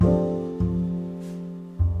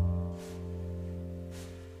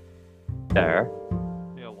There.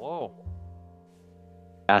 Hello.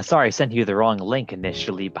 Sorry, I sent you the wrong link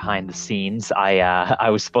initially behind the scenes. I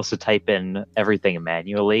was supposed to type in everything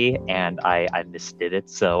manually, and I misdid it.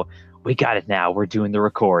 So we got it now. We're doing the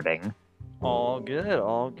recording. All good,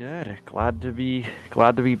 all good. Glad to be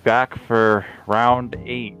back for round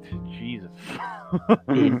 8. Jesus.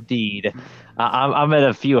 Indeed. I'm at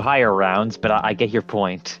a few higher rounds, but I get your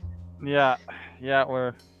point. Yeah,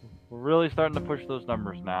 we're really starting to push those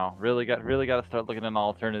numbers now. Really got to start looking at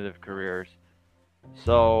alternative careers.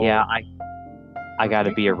 So Yeah, I got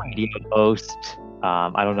to be a radio host.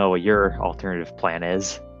 I don't know what your alternative plan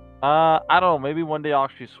is. I don't know. Maybe one day I'll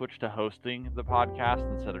actually switch to hosting the podcast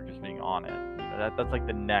instead of just being on it. You know, that's like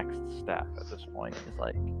the next step at this point. Is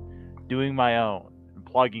like doing my own and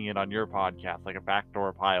plugging it on your podcast like a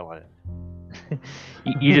backdoor pilot.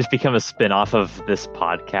 You just become a spin-off of this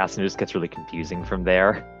podcast, and it just gets really confusing from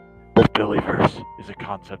there. The Billyverse is a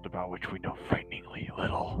concept about which we know frighteningly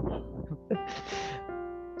little.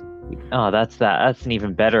 Oh, that's that. That's an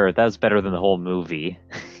even better. That's better than the whole movie.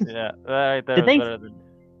 Yeah, that Did was they- better than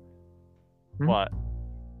Hmm? what?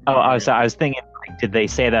 Oh, I was thinking, like, did they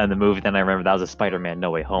say that in the movie? Then I remember that was a Spider-Man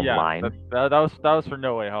No Way Home Yeah, line. that was for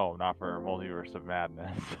No Way Home, not for Multiverse of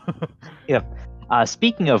Madness.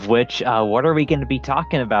 Speaking of which, what are we going to be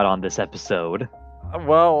talking about on this episode?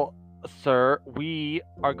 Well, sir, we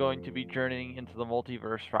are going to be journeying into the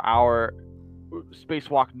multiverse for our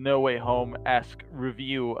Spacewalk No Way Home-esque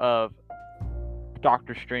review of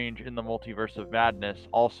Doctor Strange in the Multiverse of Madness,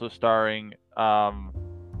 also starring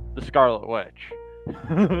the Scarlet Witch.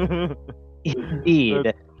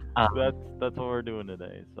 Indeed. That's what we're doing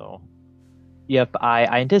today. So Yep. I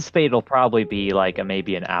anticipate it'll probably be like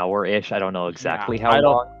maybe an hour-ish. I don't know exactly Yeah, how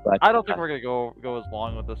long, but I don't think we're gonna go as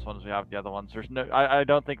long with this one as we have the other ones. There's no, I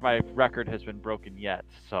don't think my record has been broken yet.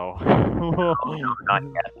 So not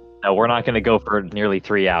yet. No, we're not going to go for nearly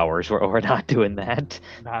 3 hours. We're not doing that.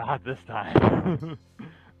 not this time.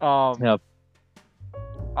 Yep.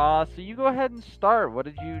 So you go ahead and start. What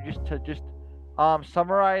did you just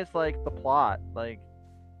summarize like the plot, like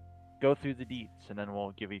go through the deets, and then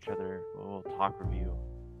we'll talk review.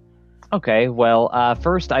 Okay, well,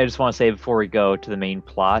 first, I just want to say before we go to the main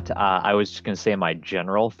plot, I was just going to say my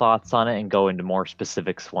general thoughts on it and go into more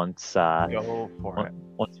specifics once Go for it.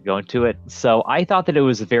 once we go into it. So I thought that it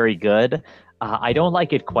was very good. I don't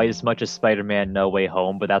like it quite as much as Spider-Man No Way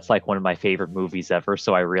Home, but that's like one of my favorite movies ever,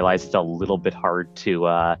 so I realized it's a little bit hard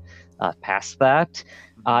to pass that.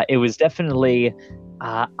 It was definitely...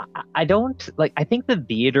 I don't like. I think the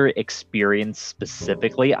theater experience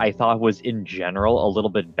specifically, I thought was in general a little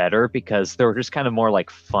bit better because there were just kind of more like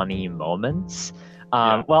funny moments.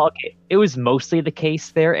 Yeah. Well, okay, it was mostly the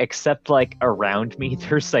case there, except like around me,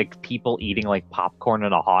 there's like people eating like popcorn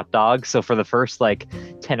and a hot dog. So for the first like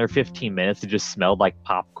 10 or 15 minutes, it just smelled like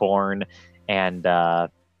popcorn and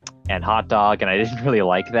hot dog, and I didn't really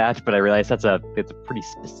like that. But I realized it's a pretty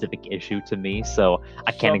specific issue to me, so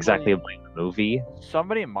I can't exactly blame the movie.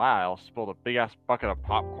 Somebody in my aisle spilled a big ass bucket of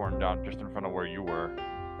popcorn down just in front of where you were.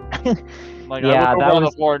 Like Yeah, I look that over on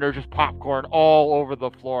was- the floor and there's just popcorn all over the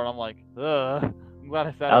floor, and I'm like, ugh. I'm glad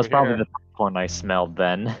I sat That was over probably here. the popcorn I smelled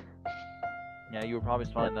then. Yeah, you were probably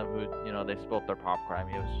smelling them who, they spilled their popcorn. I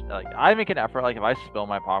mean, it was like, I make an effort. Like, if I spill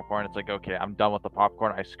my popcorn, it's like, okay, I'm done with the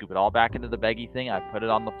popcorn. I scoop it all back into the baggie thing. I put it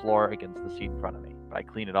on the floor against the seat in front of me. But I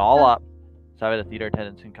clean it all up so the theater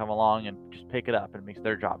attendants can come along and just pick it up, and it makes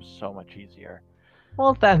their job so much easier.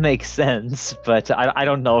 Well, that makes sense, but I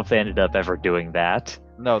don't know if they ended up ever doing that.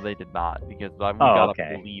 No, they did not, because we got up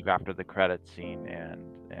okay. to leave after the credits scene, and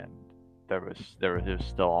it was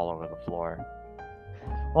still all over the floor.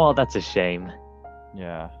 Well, that's a shame.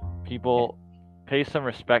 Yeah, people, pay some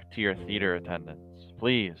respect to your theater attendants,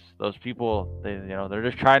 please. Those people, they're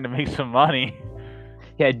just trying to make some money.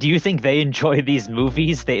 Yeah, do you think they enjoy these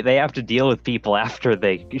movies? They have to deal with people after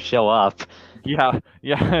they show up. Yeah,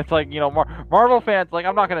 it's like, Marvel fans, like,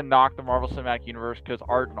 I'm not gonna knock the Marvel Cinematic Universe because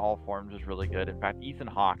art in all forms is really good. In fact, Ethan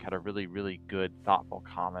Hawke had a really, really good, thoughtful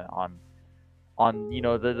comment on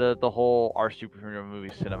the whole our superhero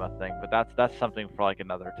movie cinema thing. But that's something for like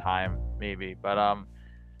another time maybe. But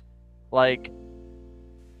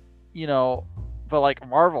but like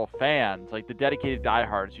Marvel fans, like the dedicated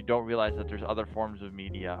diehards who don't realize that there's other forms of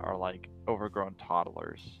media, are like overgrown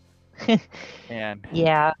toddlers. And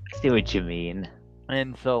Yeah, I see what you mean.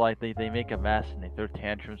 and so like they make a mess and they throw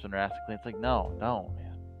tantrums when they're asked to clean. It's like, no,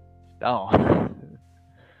 man, don't.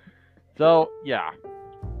 So yeah.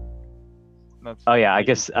 Oh yeah, I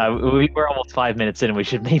guess we're almost 5 minutes in, and we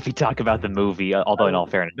should maybe talk about the movie. Although in all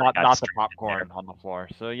fairness, not the popcorn on the floor.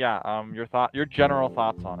 So yeah, your general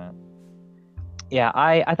thoughts on it. Yeah,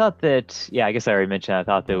 I thought that, yeah, I guess I already mentioned I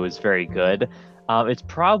thought that it was very good. It's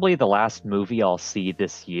probably the last movie I'll see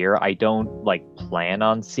this year. I don't like plan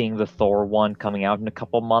on seeing the Thor one coming out in a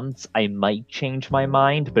couple months. I might change my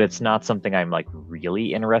mind, but it's not something I'm like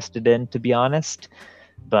really interested in, to be honest.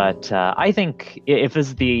 But I think if this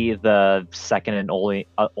is the second and only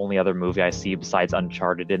other movie I see besides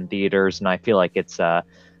Uncharted in theaters, and I feel like it's a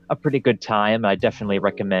pretty good time. I definitely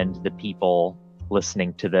recommend the people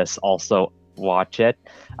listening to this also watch it.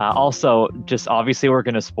 Also, just obviously we're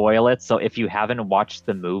going to spoil it, so if you haven't watched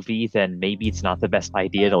the movie, then maybe it's not the best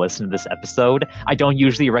idea to listen to this episode. I don't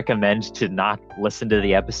usually recommend to not listen to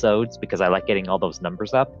the episodes because I like getting all those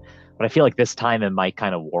numbers up, but I feel like this time it might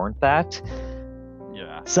kind of warrant that.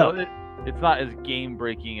 Yeah. So, Well, it's not as game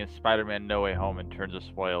breaking as Spider-Man No Way Home in terms of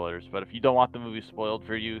spoilers, but if you don't want the movie spoiled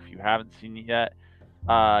for you, if you haven't seen it yet,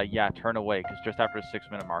 yeah, turn away because just after the 6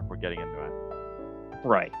 minute mark, we're getting into it.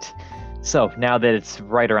 right. So now that it's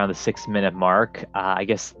right around the 6 minute mark, I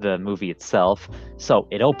guess the movie itself. So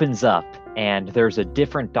it opens up, and there's a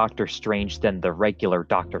different Doctor Strange than the regular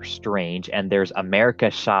Doctor Strange. And there's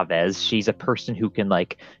America Chavez. She's a person who can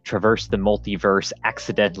like traverse the multiverse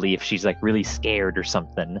accidentally if she's like really scared or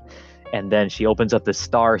something. And then she opens up the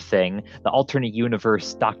star thing. The alternate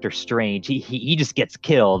universe Doctor Strange, he just gets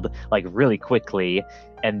killed like really quickly.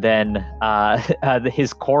 And then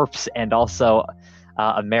his corpse and also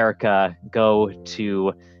America go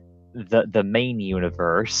to the main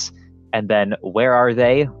universe. And then where are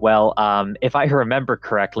they? Well, if I remember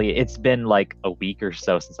correctly, it's been like a week or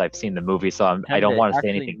so since I've seen the movie, so I don't want to say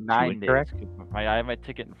Actually, anything too 9 days. incorrect. I have my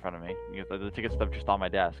ticket in front of me. The ticket stuff just on my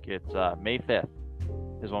desk. It's May 5th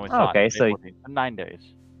is when we Oh, saw okay, it. so 9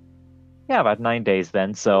 days. yeah, about 9 days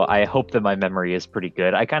then. So I hope that my memory is pretty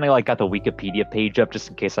good. I kind of like got the Wikipedia page up just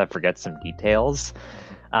in case I forget some details.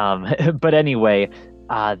 But anyway,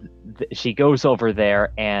 she goes over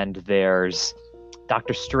there, and there's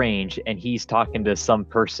Doctor Strange, and he's talking to some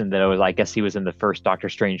person that was, I guess he was in the first Doctor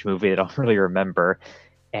Strange movie. I don't really remember,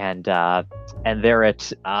 and they're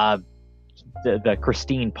at the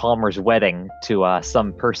Christine Palmer's wedding to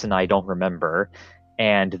some person I don't remember.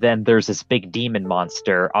 And then there's this big demon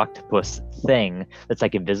monster octopus thing that's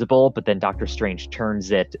like invisible, but then Doctor Strange turns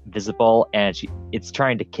it visible, and it's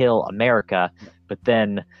trying to kill America, but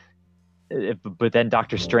then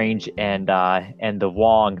Doctor Strange and the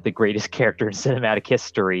Wong, the greatest character in cinematic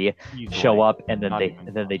history, show up, and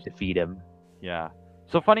then they defeat him. Yeah.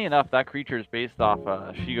 So funny enough, that creature is based off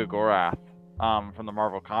Shiga Gorath from the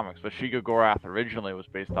Marvel comics, but Shiga Gorath originally was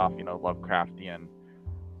based off Lovecraftian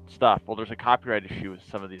stuff. Well, there's a copyright issue with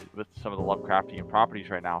some of the Lovecraftian properties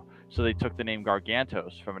right now, so they took the name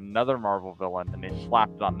Gargantos from another Marvel villain and they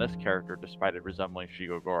slapped it on this character, despite it resembling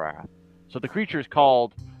Shiga Gorath. So the creature is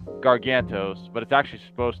called Gargantos, but it's actually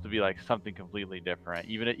supposed to be like something completely different.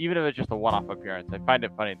 Even if it's just a one-off appearance, I find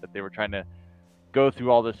it funny that they were trying to go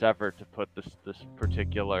through all this effort to put this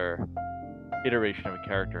particular iteration of a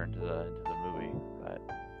character into the movie. But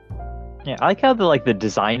yeah, I like how the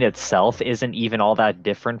design itself isn't even all that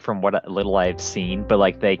different from what little I've seen, but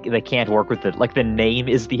like they can't work with the name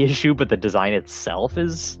is the issue, but the design itself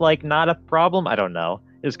is like not a problem. I don't know.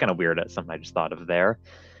 It was kind of weird. That's something I just thought of there.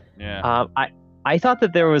 yeah. I thought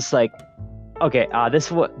that there was like, okay,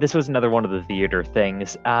 this was another one of the theater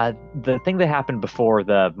things. The thing that happened before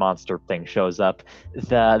the monster thing shows up,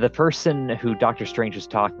 the person who Doctor Strange was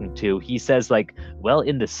talking to, he says like, well,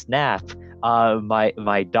 in the snap,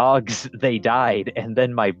 my dogs they died, and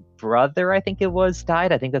then my brother, I think it was,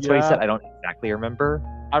 died. I think that's what he said. I don't exactly remember.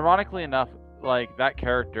 Ironically enough, like that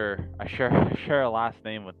character, I share a last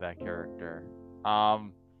name with that character.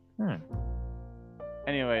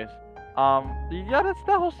 Anyways, yeah,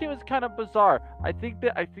 that whole scene was kind of bizarre. I think they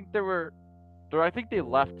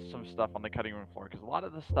left some stuff on the cutting room floor because a lot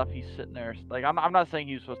of the stuff he's sitting there, like I'm not saying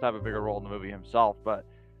he was supposed to have a bigger role in the movie himself, but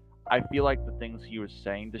I feel like the things he was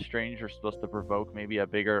saying to Strange are supposed to provoke maybe a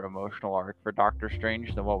bigger emotional arc for Doctor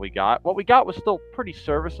Strange than what we got. What we got was still pretty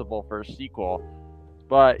serviceable for a sequel,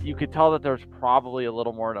 but you could tell that there's probably a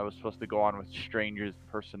little more that was supposed to go on with Strange's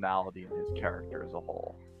personality and his character as a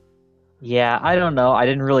whole. Yeah, I don't know. I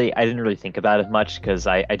didn't really think about it much because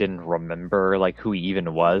I didn't remember like who he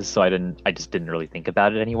even was, so I just didn't really think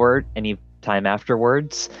about it any time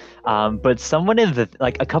afterwards. But someone in the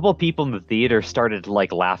like a couple people in the theater started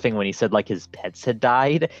like laughing when he said like his pets had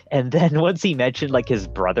died, and then once he mentioned like his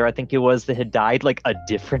brother, I think it was, that had died, like a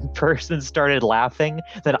different person started laughing.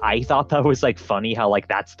 That I thought that was like funny how like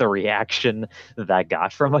that's the reaction that I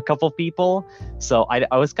got from a couple people. So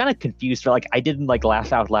I was kind of confused. Like I didn't like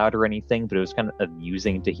laugh out loud or anything, but it was kind of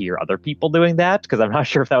amusing to hear other people doing that because I'm not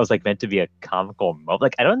sure if that was like meant to be a comical moment.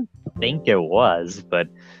 Like I don't think it was, but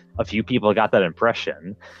a few people got that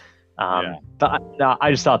impression. But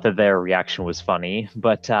I just thought that their reaction was funny.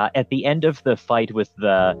 But at the end of the fight with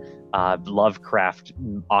the Lovecraft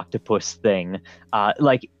octopus thing,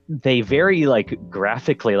 like they very like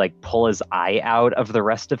graphically like pull his eye out of the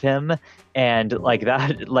rest of him, and like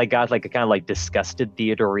that like got like a kind of like disgusted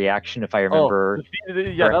theater reaction if I remember.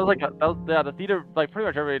 Yeah, that was like the theater, like pretty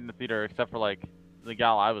much everybody in the theater except for like the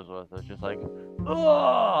gal I was with was just like,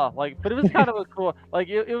 ugh, like, but it was kind of a cool, like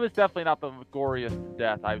it was definitely not the goriest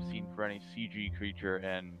death I've seen for any CG creature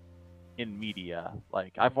in media.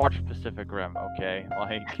 Like I've watched Pacific Rim, okay,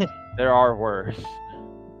 like there are worse.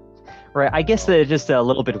 Right, I guess that it's just a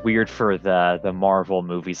little bit weird for the Marvel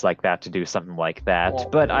movies like that to do something like that. Well,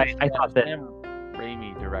 but I thought that Sam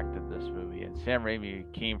Raimi directed this movie, and Sam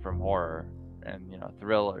Raimi came from horror and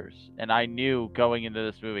thrillers, and I knew going into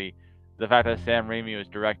this movie, the fact that Sam Raimi was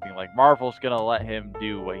directing, like Marvel's gonna let him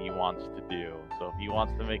do what he wants to do. So if he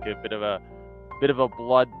wants to make a bit of a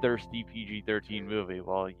bloodthirsty PG-13 movie,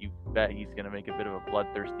 well, you bet he's gonna make a bit of a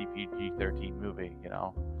bloodthirsty PG-13 movie,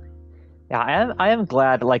 Yeah, I am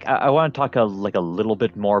glad. Like, I want to talk a little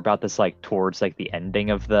bit more about this, like towards like the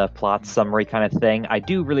ending of the plot summary kind of thing. I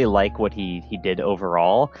do really like what he did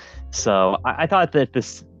overall. So I thought that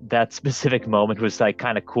that specific moment was like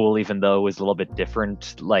kind of cool, even though it was a little bit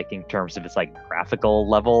different, like in terms of its like graphical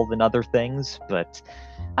level than other things. But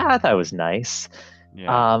I thought it was nice.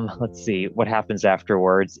 Yeah. Let's see what happens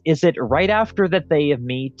afterwards. Is it right after that they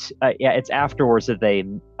meet? Yeah, it's afterwards that they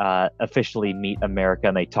officially meet America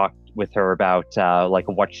and they talk with her about like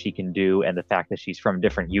what she can do and the fact that she's from a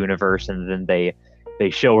different universe, and then they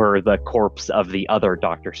show her the corpse of the other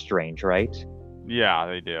Doctor Strange, right? Yeah,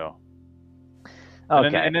 they do.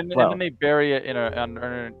 Okay. And then they bury it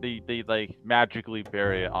they like magically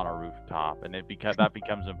bury it on a rooftop, and that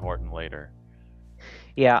becomes important later.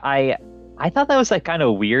 Yeah, I thought that was like kind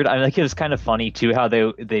of weird. I mean, like it was kind of funny too how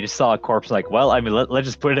they just saw a corpse like, well, I mean, let's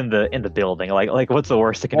just put it in the building. Like what's the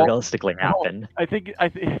worst that can realistically happen? I think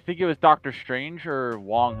it was Doctor Strange or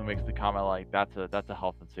Wong who makes the comment like that's a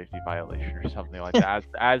health and safety violation or something like that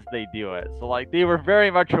as they do it. So like they were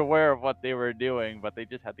very much aware of what they were doing, but they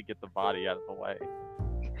just had to get the body out of the way.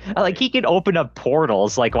 Like he can open up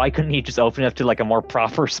portals. Like why couldn't he just open up to like a more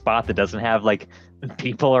proper spot that doesn't have like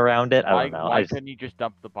people around it? I don't know. Why couldn't he just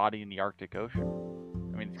dump the body in the Arctic Ocean?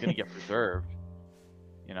 I mean, it's gonna get preserved,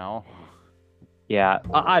 Yeah,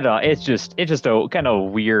 I don't know. It's just a kind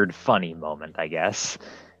of weird, funny moment, I guess.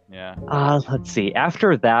 Yeah. Let's see.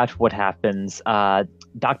 After that, what happens?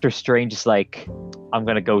 Doctor Strange is like, I'm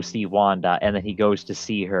gonna go see Wanda, and then he goes to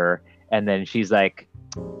see her, and then she's like,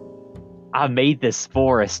 I made this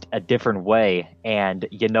forest a different way, and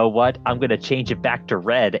you know what? I'm gonna change it back to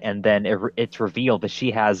red, and then it's revealed that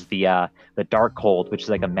she has the Darkhold, which is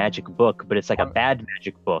like a magic book, but it's like a bad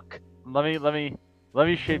magic book. Let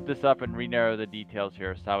me shape this up and re-narrow the details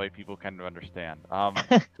here, so that way people kind of understand.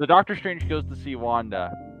 So Doctor Strange goes to see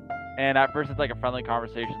Wanda, and at first it's like a friendly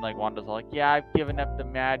conversation. Like Wanda's all like, "Yeah, I've given up the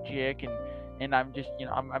magic, and I'm just,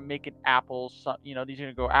 I'm making apples. These are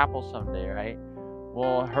gonna go apples someday, right?"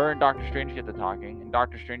 Well, her and Doctor Strange get to talking, and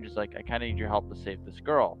Doctor Strange is like, I kind of need your help to save this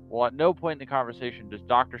girl. Well, at no point in the conversation does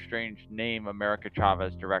Doctor Strange name America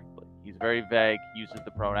Chavez directly. He's very vague, uses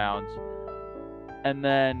the pronouns. And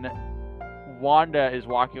then Wanda is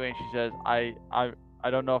walking away and she says, I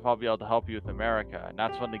don't know if I'll be able to help you with America. And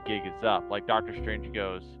that's when the gig is up. Like Doctor Strange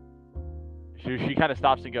goes, she kind of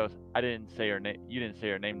stops and goes, I didn't say her name. You didn't say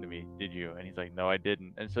her name to me, did you? And he's like, no, I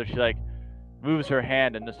didn't. And so she like moves her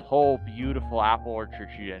hand, and this whole beautiful apple orchard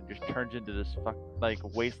she's in just turns into this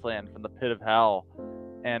wasteland from the pit of hell.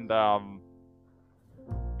 And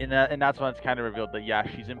that's when it's kind of revealed that yeah,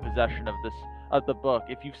 she's in possession of the book.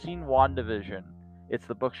 If you've seen WandaVision, it's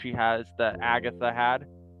the book she has that Agatha had.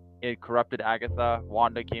 It corrupted Agatha.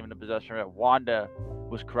 Wanda came into possession of it. Wanda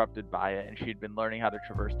was corrupted by it, and she'd been learning how to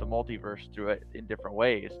traverse the multiverse through it in different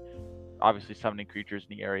ways. Obviously summoning creatures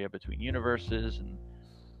in the area between universes and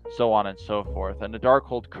so on and so forth. And the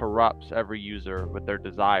Darkhold corrupts every user with their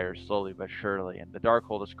desires slowly but surely. And the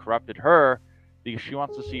Darkhold has corrupted her because she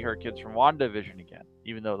wants to see her kids from WandaVision again,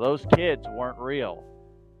 even though those kids weren't real.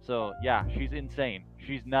 So yeah, she's insane.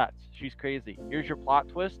 She's nuts. She's crazy. Here's your plot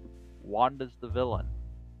twist. Wanda's the villain.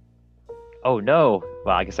 Oh no.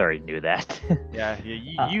 Well, I guess I already knew that. Yeah,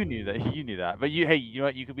 you knew that. You knew that. But hey, you know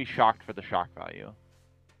what? You could be shocked for the shock value.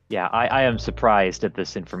 Yeah, I am surprised at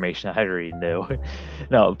this information. I already knew.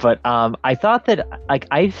 No, but I thought that like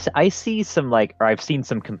I see some like or I've seen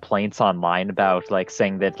some complaints online about like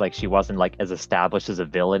saying that like she wasn't like as established as a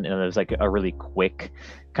villain, and it was like a really quick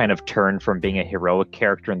kind of turn from being a heroic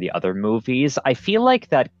character in the other movies. I feel like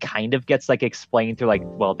that kind of gets like explained through like,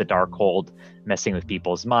 well, the Darkhold messing with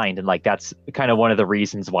people's mind, and like that's kind of one of the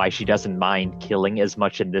reasons why she doesn't mind killing as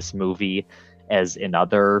much in this movie as in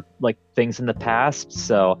other like things in the past.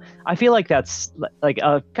 So I feel like that's like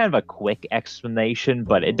a kind of a quick explanation,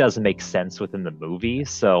 but it doesn't make sense within the movie.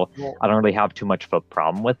 So Well, I don't really have too much of a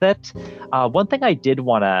problem with it. One thing I did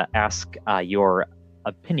want to ask your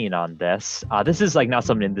opinion on this. This is like not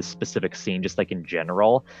something in this specific scene, just like in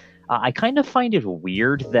general. I kind of find it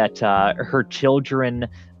weird that her children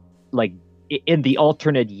like in the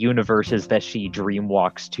alternate universes that she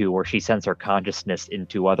dreamwalks to, or she sends her consciousness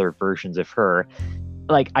into other versions of her,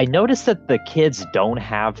 like I noticed that the kids don't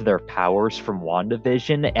have their powers from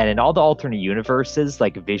WandaVision, and in all the alternate universes,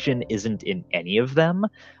 like Vision isn't in any of them.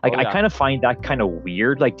 Like oh I yeah. kind of find that kind of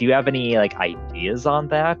weird. Like, do you have any like ideas on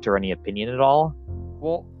that or any opinion at all?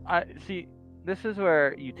 Well, I see. This is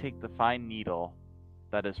where you take the fine needle,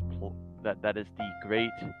 that is that is the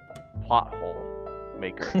great plot hole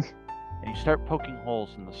maker, and you start poking holes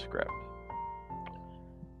in the script.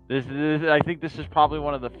 I think this is probably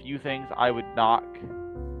one of the few things I would knock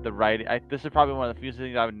the writing. This is probably one of the few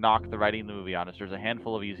things I would knock the writing of the movie on. Is there's a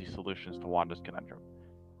handful of easy solutions to Wanda's conundrum.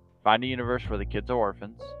 Find a universe where the kids are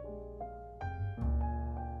orphans.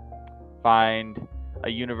 Find a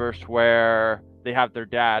universe where they have their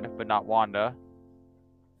dad but not Wanda.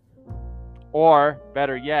 Or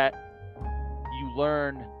better yet, you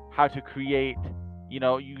learn how to create.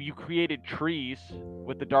 You created trees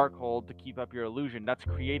with the Darkhold to keep up your illusion. That's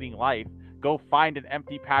creating life. Go find an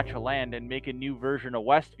empty patch of land and make a new version of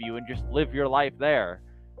Westview and just live your life there,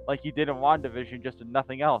 like you did in WandaVision, just in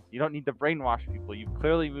nothing else. You don't need to brainwash people. You've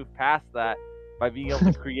clearly moved past that by being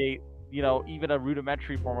able to create, even a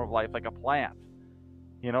rudimentary form of life like a plant.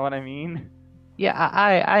 You know what I mean? Yeah,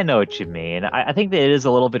 I know what you mean. I think that it is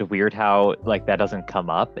a little bit weird how like that doesn't come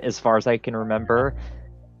up as far as I can remember.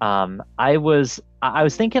 I was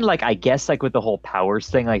thinking like I guess like with the whole powers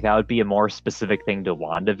thing, like that would be a more specific thing to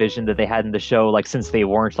WandaVision that they had in the show, like since they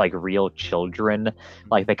weren't like real children,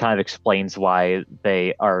 like that kind of explains why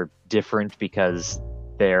they are different because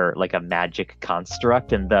they're like a magic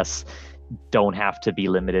construct and thus don't have to be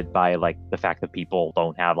limited by like the fact that people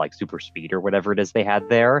don't have like super speed or whatever it is they had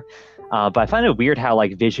there. But I find it weird how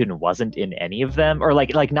like Vision wasn't in any of them, or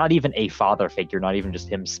like not even a father figure, not even just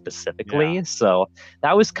him specifically. Yeah. So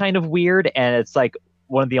that was kind of weird, and it's like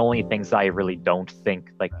one of the only things I really don't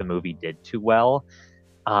think like the movie did too well.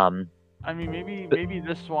 I mean, maybe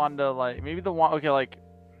this Wanda, like maybe the one, okay, like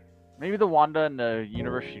maybe the Wanda and the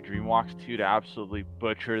University Dreamwalks too, to absolutely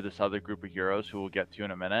butcher this other group of heroes who we'll get to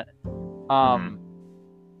in a minute.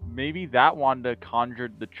 Maybe that Wanda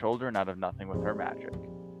conjured the children out of nothing with her magic.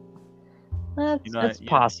 That's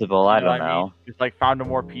possible. I don't know. Mean? Just like found a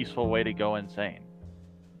more peaceful way to go insane.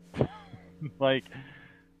 like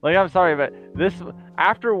I'm sorry, but this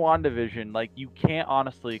after WandaVision, like you can't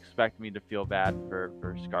honestly expect me to feel bad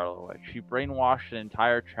for Scarlet Witch. She brainwashed an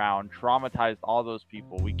entire town, traumatized all those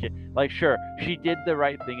people. We can like sure she did the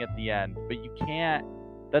right thing at the end, but you can't.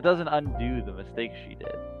 That doesn't undo the mistakes she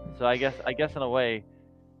did. So I guess in a way,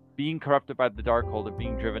 being corrupted by the Darkhold and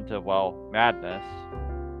being driven to madness,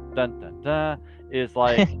 dun dun dun, is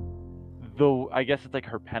like I guess it's like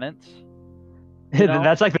her penance.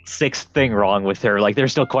 That's like the sixth thing wrong with her. Like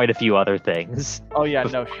there's still quite a few other things. Oh yeah,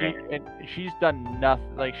 no, she's done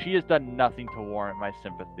nothing. Like she has done nothing to warrant my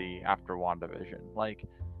sympathy after WandaVision. Like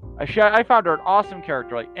I found her an awesome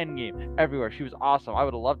character. Like Endgame, everywhere she was awesome. I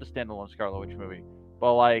would have loved a standalone Scarlet Witch movie,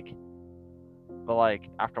 but like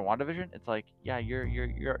after WandaVision, it's like yeah,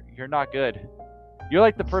 you're not good. You're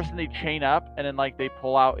like the person they chain up and then like they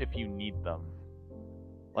pull out if you need them.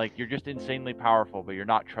 Like you're just insanely powerful, but you're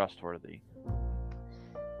not trustworthy.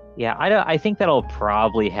 Yeah, I think that'll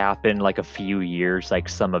probably happen like a few years, like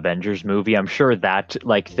some Avengers movie. I'm sure that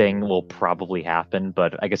like thing will probably happen,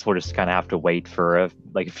 but I guess we'll just kind of have to wait for a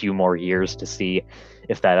few more years to see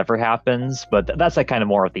if that ever happens. But that's like kind of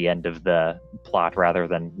more at the end of the plot rather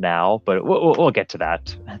than now. But we'll get to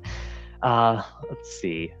that. Let's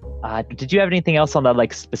see. Did you have anything else on that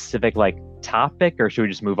like specific like topic, or should we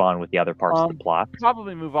just move on with the other parts of the plot?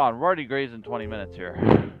 Probably move on. We're already grazing 20 minutes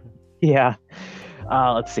here. Yeah.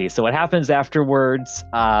 Let's see. So what happens afterwards?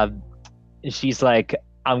 She's like,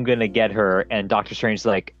 I'm gonna get her, and Doctor Strange's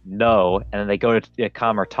like, no, and then they go to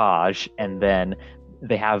Kamartaj, and then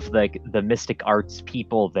they have like the mystic arts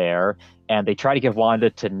people there, and they try to get Wanda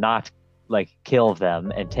to not like kill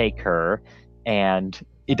them and take her, and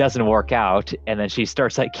it doesn't work out, and then she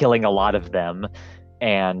starts like killing a lot of them,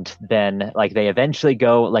 and then like they eventually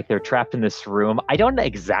go like they're trapped in this room. I don't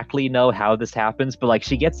exactly know how this happens, but like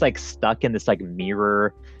she gets like stuck in this like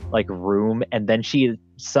mirror like room, and then she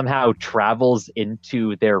somehow travels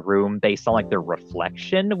into their room based on like their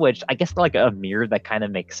reflection, which I guess like a mirror that kind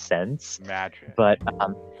of makes sense. Magic. But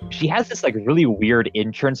she has this like really weird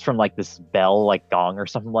entrance from like this bell like gong or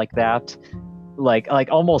something like that, like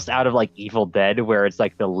almost out of like Evil Dead, where it's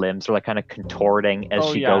like the limbs are like kind of contorting as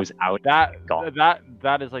she goes out.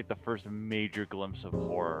 That is like the first major glimpse of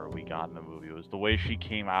horror we got in the movie. It was the way she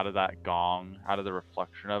came out of that gong, out of the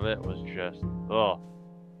reflection of it, was just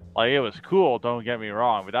like, it was cool, don't get me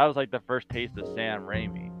wrong, but that was like the first taste of Sam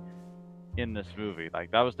Raimi in this movie.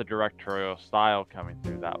 Like, that was the directorial style coming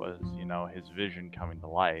through. That was, his vision coming to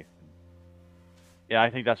life. Yeah, I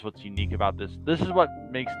think that's what's unique about this. This is what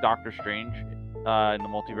makes Doctor Strange in the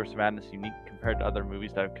Multiverse of Madness unique compared to other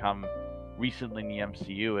movies that have come recently in the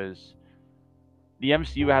MCU. Is the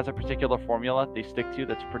MCU has a particular formula they stick to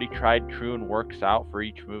that's pretty tried, true, and works out for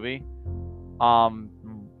each movie.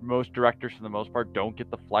 Most directors, for the most part, don't get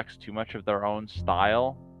to flex too much of their own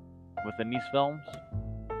style within these films.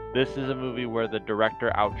 This is a movie where the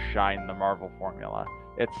director outshined the Marvel formula.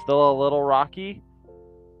 It's still a little rocky,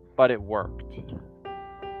 but it worked.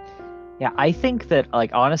 Yeah, I think that like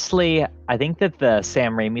honestly, I think that the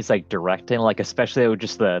Sam Raimi's like directing, like especially with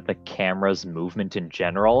just the camera's movement in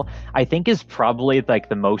general, I think is probably like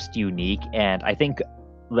the most unique, and I think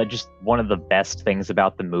just one of the best things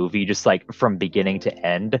about the movie, just like from beginning to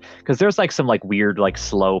end, because there's like some like weird like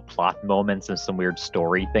slow plot moments and some weird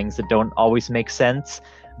story things that don't always make sense,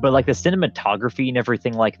 but like the cinematography and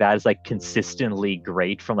everything like that is like consistently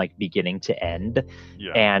great from like beginning to end.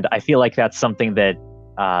 Yeah. And I feel like that's something that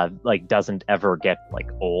like doesn't ever get like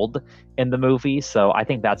old in the movie, so I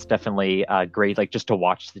think that's definitely great, like just to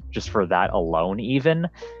watch just for that alone. Even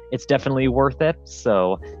it's definitely worth it.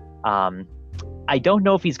 So I don't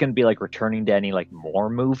know if he's going to be like returning to any like more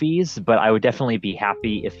movies, but I would definitely be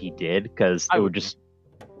happy if he did, because it would just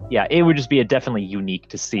be a definitely unique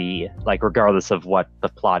to see, like regardless of what the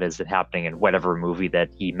plot is happening in whatever movie that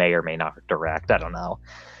he may or may not direct. I don't know.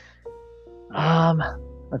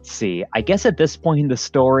 Let's see. I guess at this point in the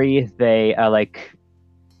story, they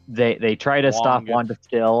they try to stop Wanda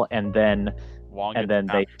still, and then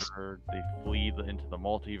they flee into the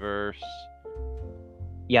multiverse.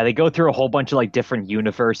 Yeah, they go through a whole bunch of like different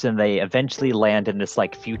universe, and they eventually land in this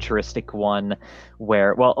like futuristic one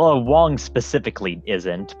where, well, Wong specifically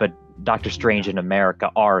isn't, but Doctor Strange and America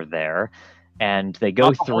are there, and they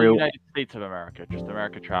go through the United States of America, just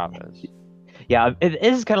America Chavez. Yeah, it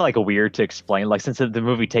is kind of like weird to explain, like since the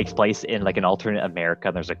movie takes place in like an alternate America,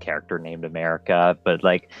 and there's a character named America, but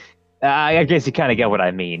like I guess you kind of get what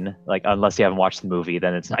I mean. Like, unless you haven't watched the movie,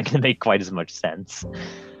 then it's not going to make quite as much sense.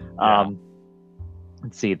 Yeah.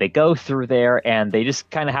 Let's see, they go through there and they just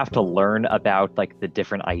kind of have to learn about like the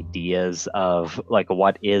different ideas of like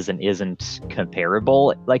what is and isn't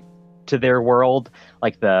comparable like to their world,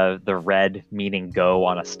 like the red meaning go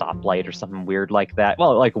on a stoplight or something weird like that.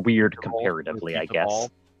 Well, like weird comparatively, I guess.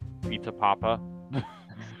 Pizza Papa.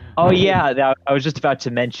 Oh yeah, I was just about to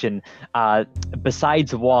mention,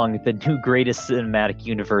 besides Wong, the new greatest cinematic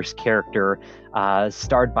universe character,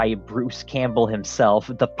 starred by Bruce Campbell himself,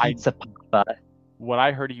 the Pizza Papa. When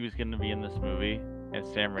I heard he was going to be in this movie and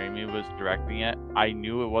Sam Raimi was directing it, I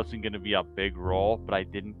knew it wasn't going to be a big role, but I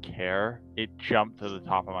didn't care. It jumped to the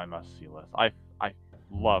top of my must-see list. I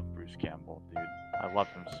love Bruce Campbell, dude. I love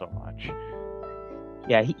him so much.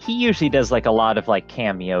 Yeah, he usually does like a lot of like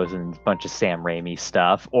cameos and a bunch of Sam Raimi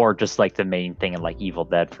stuff, or just like the main thing in like Evil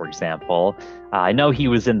Dead, for example. I know he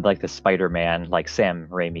was in like the Spider-Man like Sam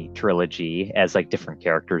Raimi trilogy as like different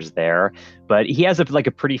characters there, but he has like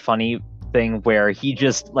a pretty funny thing where he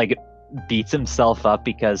just like beats himself up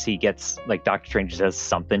because he gets like Doctor Strange says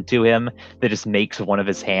something to him that just makes one of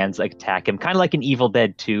his hands like attack him, kind of like in Evil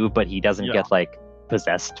Dead 2, but he doesn't get like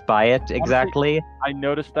possessed by it exactly. Honestly, I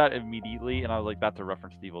noticed that immediately and I was like, that's a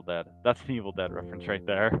reference to Evil Dead. That's an Evil Dead reference right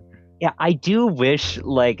there. Yeah, I do wish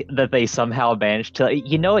like that they somehow managed to,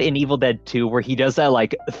 in Evil Dead 2 where he does that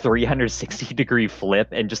like 360-degree flip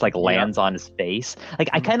and just like lands on his face. Like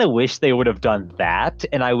I kind of wish they would have done that,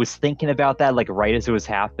 and I was thinking about that like right as it was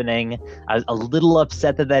happening. I was a little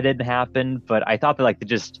upset that didn't happen, but I thought that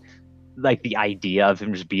like the idea of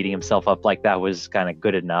him just beating himself up like that was kind of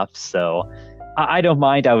good enough. So I don't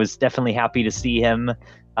mind. I was definitely happy to see him.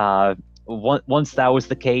 Once that was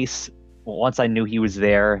the case, once I knew he was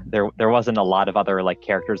there, there wasn't a lot of other like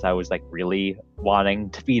characters I was like really wanting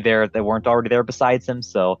to be there that weren't already there besides him.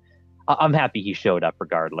 So I'm happy he showed up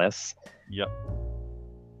regardless. Yep.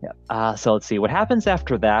 Yeah. So let's see. What happens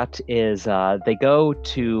after that is they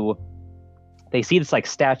see this like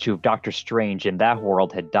statue of Doctor Strange in that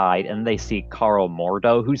world had died, and they see Carl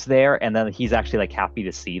Mordo who's there, and then he's actually like happy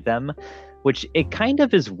to see them, which it kind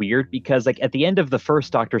of is weird because like at the end of the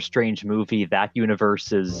first Doctor Strange movie, that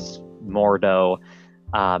universe's Mordo,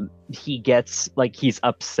 he gets like he's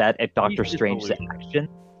upset at Doctor Strange's action.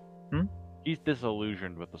 He's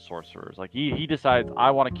disillusioned with the sorcerers. Like he decides, I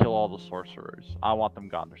want to kill all the sorcerers. I want them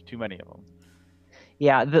gone. There's too many of them.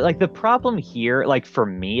 Yeah, the problem here, like for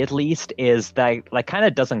me at least, is that like kind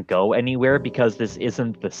of doesn't go anywhere because this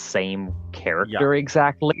isn't the same character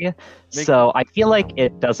exactly. So I feel like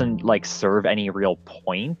it doesn't like serve any real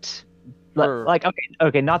point. Like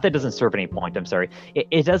okay, not that it doesn't serve any point. I'm sorry.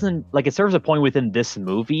 It doesn't like it serves a point within this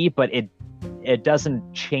movie, but it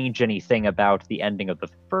doesn't change anything about the ending of the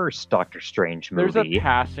first Doctor Strange movie. There's a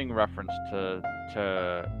passing reference to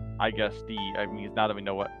I guess now that we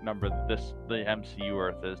know what number the MCU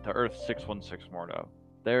Earth is, to Earth 616 Mordo.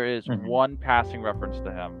 There is one passing reference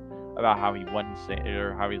to him about how he went insane,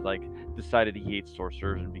 or how he like decided he hates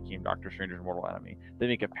sorcerers and became Doctor Strange's mortal enemy. They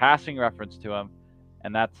make a passing reference to him,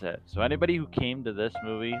 and that's it. So anybody who came to this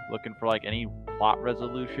movie looking for like any plot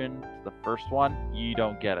resolution to the first one, you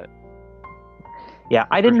don't get it. Yeah,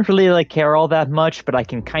 I didn't really like care all that much, but I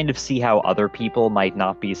can kind of see how other people might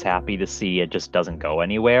not be as happy to see it just doesn't go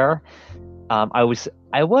anywhere. I was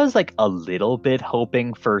like a little bit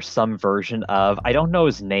hoping for some version of, I don't know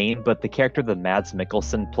his name, but the character that Mads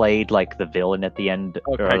Mikkelsen played, like the villain at the end,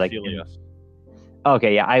 or like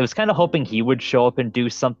okay, yeah, I was kind of hoping he would show up and do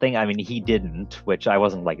something. I mean, he didn't, which I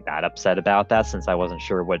wasn't like that upset about that since I wasn't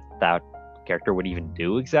sure what that character would even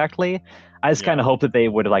do exactly. I just kind of hope that they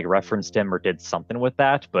would have like referenced him or did something with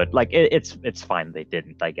that, but like it's fine they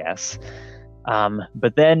didn't, I guess.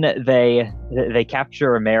 But then they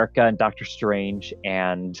capture America and Doctor Strange,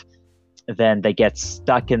 and then they get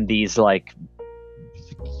stuck in these like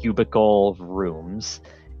cubicle rooms,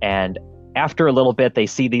 and after a little bit they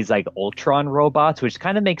see these like Ultron robots, which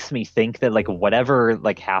kind of makes me think that like whatever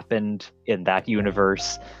like happened in that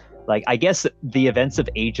universe, like I guess the events of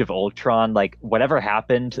Age of Ultron, like whatever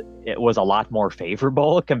happened, it was a lot more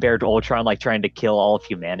favorable compared to Ultron like trying to kill all of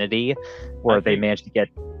humanity, where they managed to get.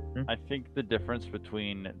 I think the difference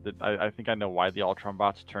between I think I know why the Ultron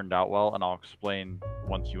bots turned out well, and I'll explain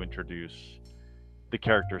once you introduce the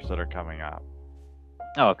characters that are coming up.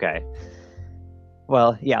 Okay.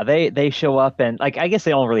 Well, yeah, they show up, and like I guess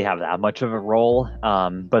they don't really have that much of a role,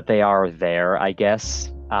 but they are there, I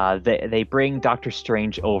guess. They bring Doctor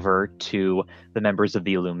Strange over to the members of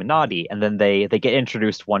the Illuminati, and then they get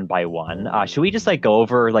introduced one by one. Should we just like go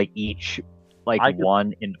over like each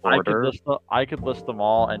one in order? I could list them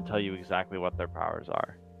all and tell you exactly what their powers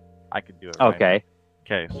are. I could do it. Okay.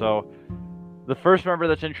 Okay, so the first member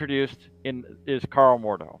that's introduced is Carl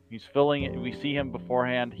Mordo. He's we see him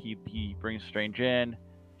beforehand. He brings Strange in,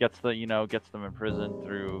 gets them in prison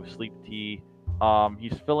through sleep tea.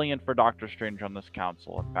 He's filling in for Doctor Strange on this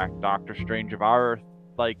council. In fact, Doctor Strange of our Earth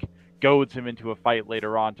like goads him into a fight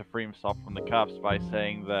later on to free himself from the cuffs by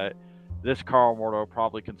saying that this Carl Mordo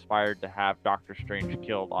probably conspired to have Doctor Strange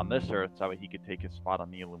killed on this Earth so that he could take his spot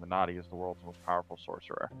on the Illuminati as the world's most powerful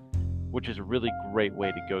sorcerer. Which is a really great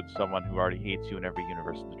way to goad someone who already hates you in every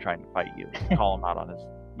universe into trying to fight you. Call him out on his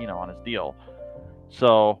deal.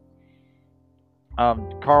 So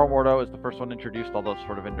Carl Mordo is the first one introduced, although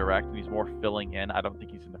sort of indirect, and he's more filling in. I don't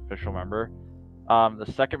think he's an official member.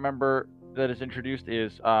 The second member that is introduced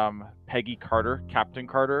is Peggy Carter, Captain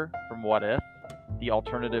Carter from What If, the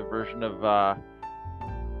alternative version of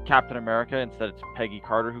Captain America. Instead, it's Peggy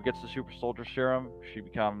Carter who gets the super soldier serum. She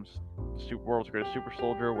becomes the world's greatest super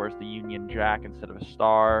soldier, wears the Union Jack instead of a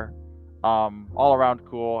star. All around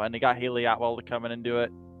cool. And they got Haley Atwell to come in and do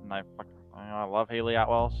it, and I love Haley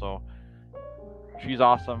Atwell, so she's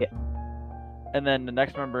awesome. Yeah. And then the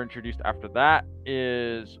next member introduced after that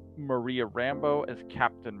is Maria Rambeau as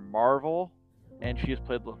Captain Marvel, and she is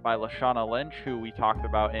played by Lashana Lynch, who we talked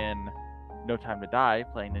about in No Time to Die,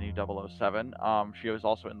 playing the new 007. She was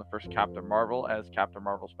also in the first Captain Marvel as Captain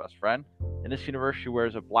Marvel's best friend. In this universe, she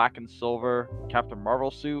wears a black and silver Captain Marvel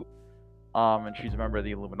suit, and she's a member of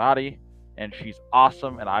the Illuminati, and she's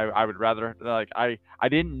awesome. And I would rather, like, I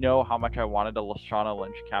didn't know how much I wanted a Lashana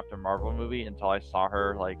Lynch Captain Marvel movie until I saw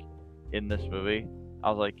her, like, in this movie. I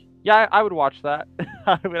was like, yeah, I would watch that.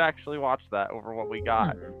 I would actually watch that over what we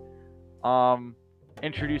got.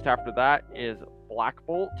 Introduced after that is Black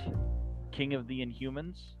Bolt, King of the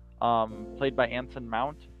Inhumans, played by Anson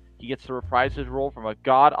Mount. He gets to reprise his role from a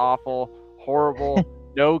god-awful,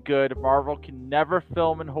 horrible, no good, Marvel can never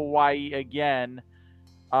film in Hawaii again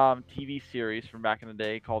TV series from back in the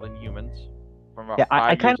day called Inhumans from about Yeah,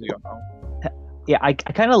 I 5 years kind ago. yeah, I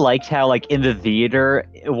kind of liked how, like, in the theater,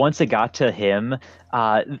 once it got to him,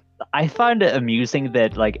 I found it amusing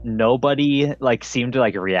that, like, nobody, like, seemed to,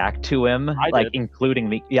 like, react to him, I like, did. including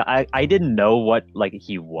me. Yeah, I didn't know what, like,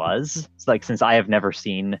 he was, like, since I have never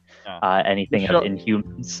seen Yeah. anything The of show-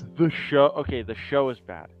 Inhumans. The show is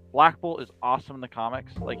bad. Black Bolt is awesome in the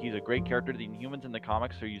comics. Like, he's a great character. The Inhumans in the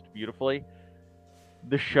comics are used beautifully.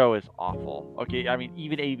 The show is awful. Okay, I mean,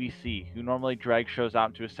 even ABC, who normally drags shows out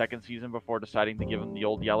into a second season before deciding to give them the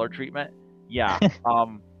old Yeller treatment, yeah,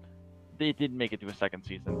 they didn't make it to a second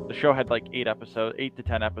season. The show had like 8 to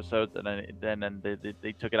 10 episodes, and then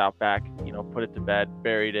they took it out back, put it to bed,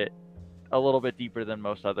 buried it a little bit deeper than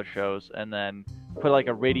most other shows, and then put like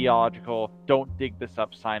a radiological "Don't dig this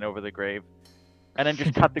up" sign over the grave, and then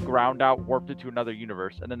just cut the ground out, warped it to another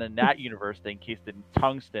universe, and then in that universe they encased it in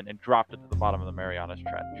tungsten and dropped it to the bottom of the Marianas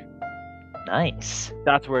Trench. Nice.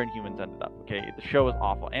 That's where Inhumans ended up. Okay, the show is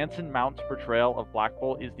awful. Anson Mount's portrayal of Black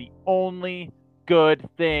Bolt is the only good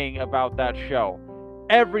thing about that show.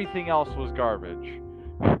 Everything else was garbage.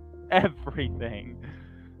 Everything.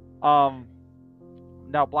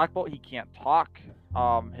 Now Black Bolt, he can't talk.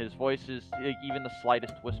 His voice is, even the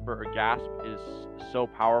slightest whisper or gasp is so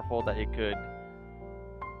powerful that it could,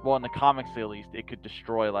 well, in the comics at least, it could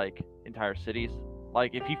destroy like entire cities.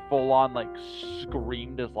 Like, if he full on like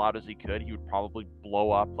screamed as loud as he could, he would probably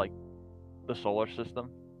blow up like the solar system.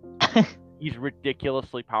 He's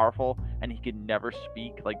ridiculously powerful, and he can never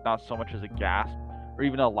speak, like not so much as a gasp or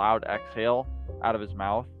even a loud exhale out of his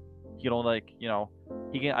mouth. He can only, like,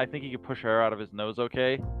 he can. I think he could push air out of his nose,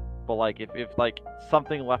 okay, but like if like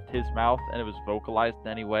something left his mouth and it was vocalized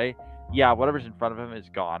in any way, yeah, whatever's in front of him is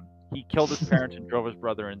gone. He killed his parents and drove his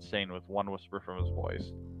brother insane with one whisper from his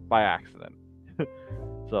voice by accident.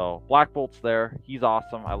 So Black Bolt's there. He's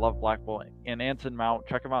awesome. I love Black Bolt. And Anson Mount,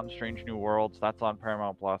 check him out in Strange New Worlds. That's on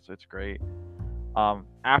Paramount Plus. It's great.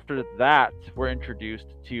 After that, we're introduced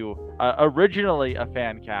to originally a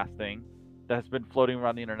fan casting that has been floating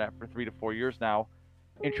around the internet for 3 to 4 years now.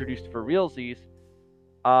 Introduced for realsies.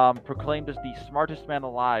 Proclaimed as the smartest man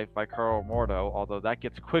alive by Carl Mordo, although that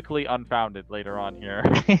gets quickly unfounded later on here.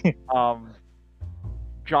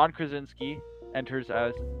 John Krasinski enters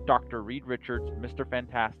as Dr. Reed Richards, Mr.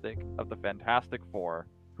 Fantastic of the Fantastic Four,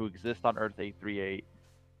 who exist on Earth 838.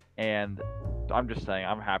 And I'm just saying,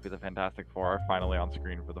 I'm happy the Fantastic Four are finally on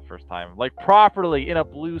screen for the first time, like properly in a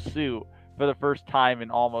blue suit for the first time in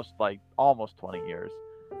almost 20 years.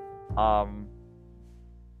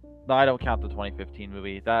 No, I don't count the 2015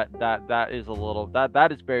 movie. That is a little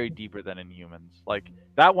that is buried deeper than Inhumans. Like,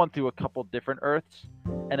 that went through a couple different Earths,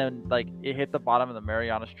 and then like it hit the bottom of the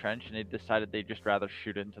Marianas Trench, and they decided they'd just rather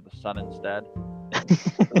shoot it into the sun instead.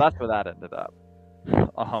 So that's where that ended up.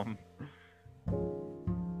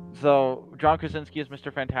 So John Krasinski as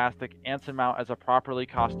Mr. Fantastic, Anson Mount as a properly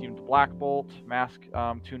costumed Black Bolt, mask,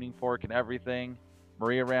 tuning fork, and everything.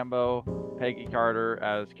 Maria Rambeau, Peggy Carter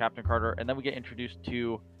as Captain Carter, and then we get introduced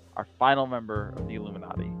to our final member of the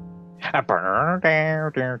Illuminati. I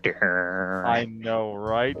know,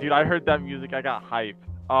 right? Dude, I heard that music, I got hype.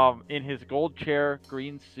 In his gold chair,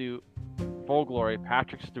 green suit, full glory,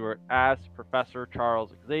 Patrick Stewart as Professor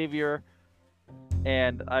Charles Xavier.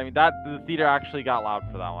 And I mean, the theater actually got loud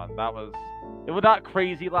for that one. It was not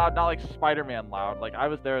crazy loud, not like Spider-Man loud. Like, I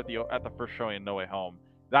was there at the first showing in No Way Home.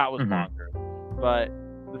 That was bonkers. But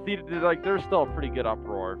the theater, like, there was still a pretty good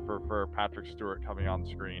uproar for Patrick Stewart coming on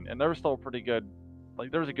screen, and there was still a pretty good, like,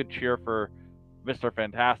 there was a good cheer for Mr.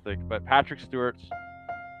 Fantastic, but Patrick Stewart's,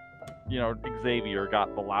 Xavier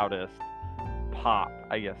got the loudest pop,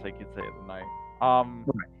 I guess I could say, of the night.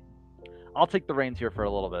 I'll take the reins here for a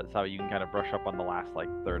little bit, so you can kind of brush up on the last like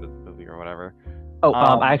third of the movie or whatever.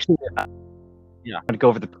 I actually, yeah, to go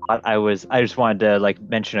over the plot, I just wanted to like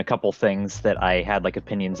mention a couple things that I had like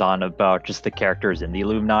opinions on about just the characters in the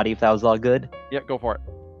Illuminati, if that was all good. Yep, go for it.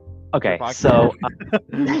 Okay, so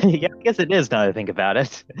yeah, I guess it is now that I think about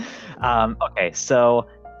it. Okay, so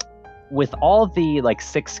with all the like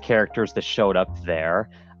 6 characters that showed up there,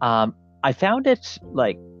 I found it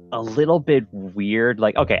like a little bit weird.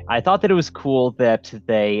 Like, okay, I thought that it was cool that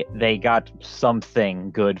they got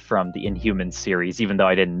something good from the Inhumans series, even though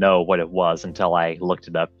I didn't know what it was until I looked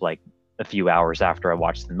it up like a few hours after I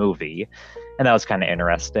watched the movie, and that was kind of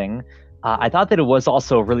interesting. I thought that it was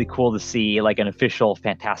also really cool to see like an official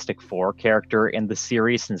Fantastic Four character in the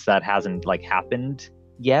series, since that hasn't like happened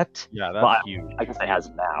yet. Yeah, Well, that's huge. I guess it has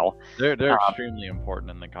now. They're Um, extremely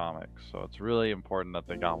important in the comics, so it's really important that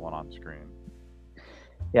they got one on screen.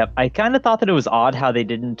 yeah, I kind of thought that it was odd how they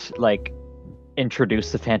didn't like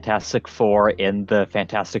introduce the Fantastic Four in the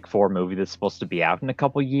Fantastic Four movie that's supposed to be out in a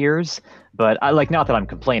couple years. But I like, not that I'm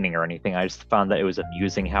complaining or anything. I just found that it was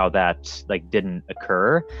amusing how that like didn't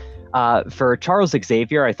occur. For Charles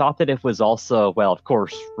Xavier, I thought that it was also, well, of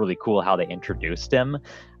course, really cool how they introduced him.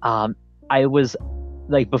 Um, I was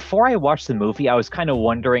like, before I watched the movie, I was kind of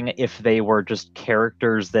wondering if they were just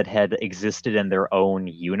characters that had existed in their own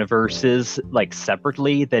universes, like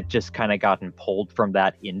separately, that just kind of gotten pulled from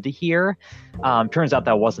that into here. Turns out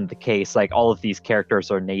that wasn't the case. Like, all of these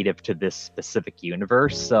characters are native to this specific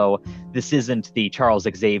universe, so this isn't the Charles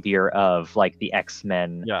Xavier of like the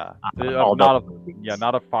X-Men. Yeah, All not those of movies.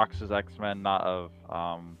 not of Fox's X-Men, not of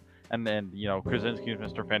and then Krasinski's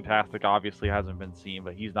Mr. Fantastic obviously hasn't been seen,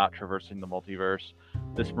 but he's not traversing the multiverse.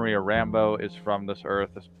 This Maria Rambeau is from this Earth.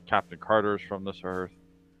 This Captain Carter is from this Earth.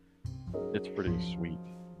 It's pretty sweet.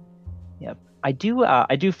 Yep. I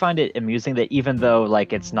do find it amusing that even though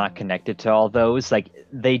like it's not connected to all those, like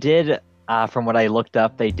they did from what I looked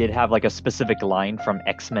up, they did have like a specific line from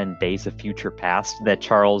X-Men Days of Future Past that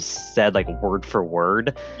Charles said like word for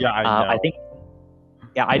word. Yeah, I know. I think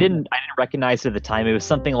yeah, I didn't recognize it at the time. It was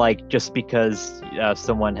something like, just because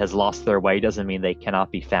someone has lost their way doesn't mean they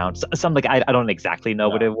cannot be found. Something like, I don't exactly know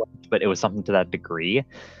what it was, but it was something to that degree.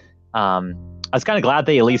 Um, I was kind of glad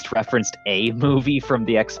they at least referenced a movie from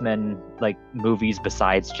the X-Men like movies,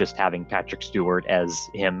 besides just having Patrick Stewart as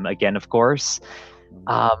him again, of course.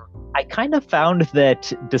 I kind of found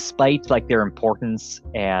that despite like their importance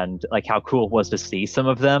and like how cool it was to see some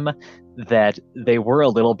of them, that they were a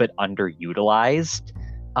little bit underutilized.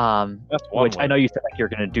 That's one Which way. I know you said like you're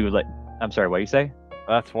gonna do like, I'm sorry, what do you say?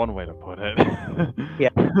 That's one way to put it. Yeah.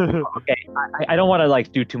 Okay. I don't want to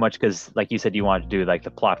like do too much because like you said you wanted to do like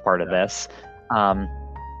the plot part of this. Um,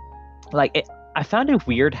 like I found it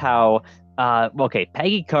weird how okay,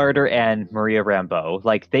 Peggy Carter and Maria Rambeau,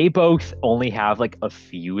 like they both only have like a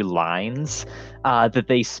few lines that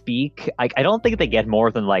they speak. I don't think they get more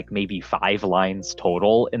than like maybe 5 lines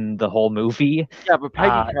total in the whole movie. Yeah, but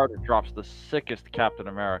Peggy Carter drops the sickest Captain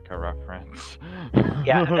America reference.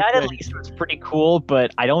 Yeah, that at least was pretty cool,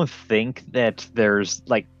 but I don't think that there's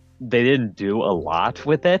like they didn't do a lot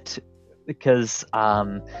with it, because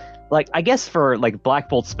like I guess for like Black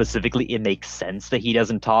Bolt specifically, it makes sense that he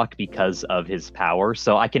doesn't talk because of his power,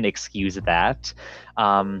 so I can excuse that.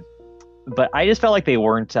 But I just felt like they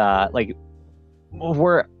weren't like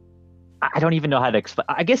were I don't even know how to explain.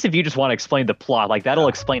 I guess if you just want to explain the plot, like that'll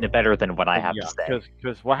explain it better than what I have to say.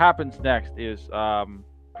 Because what happens next is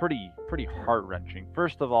pretty heart wrenching.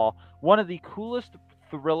 First of all, one of the coolest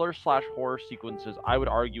thriller slash horror sequences I would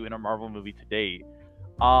argue in a Marvel movie to date.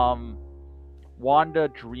 Wanda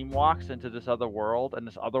dreamwalks into this other world, and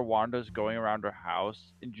this other Wanda's going around her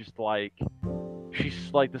house, and just like she's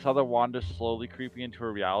like this other Wanda's slowly creeping into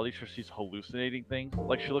her reality, so she's hallucinating things.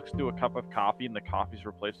 Like she looks through a cup of coffee, and the coffee's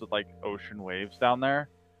replaced with like ocean waves down there.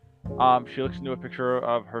 She looks into a picture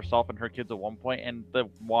of herself and her kids at one point, and the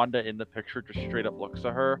Wanda in the picture just straight up looks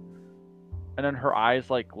at her, and then her eyes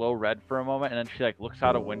like glow red for a moment, and then she like looks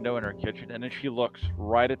out a window in her kitchen, and then she looks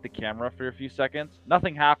right at the camera for a few seconds.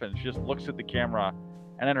 Nothing happens. She just looks at the camera,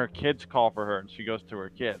 and then her kids call for her, and she goes to her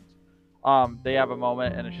kids. They have a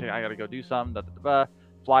moment, and then she's like, I gotta go do something.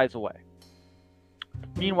 Flies away.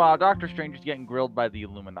 Meanwhile, Doctor Strange is getting grilled by the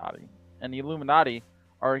Illuminati, and the Illuminati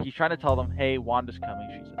he's trying to tell them, hey, Wanda's coming.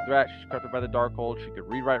 She's a threat. She's corrupted by the Darkhold. She could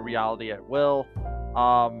rewrite reality at will.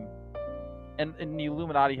 And the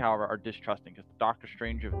Illuminati, however, are distrusting because the Doctor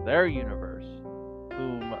Strange of their universe,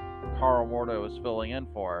 whom Carl Mordo is filling in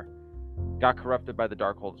for, got corrupted by the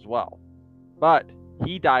Darkhold as well. But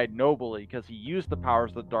he died nobly because he used the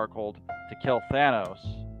powers of the Darkhold to kill Thanos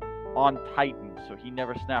on Titan, so he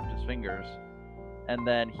never snapped his fingers. And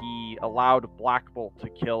then he allowed Black Bolt to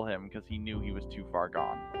kill him because he knew he was too far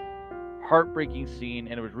gone. Heartbreaking scene,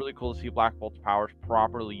 and it was really cool to see Black Bolt's powers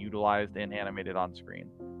properly utilized and animated on screen.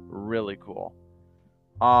 Really cool.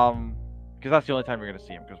 Because that's the only time you're going to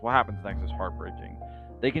see him, because what happens next is heartbreaking.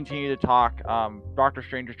 They continue to talk. Doctor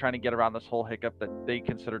Strange is trying to get around this whole hiccup that they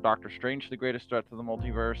consider Doctor Strange the greatest threat to the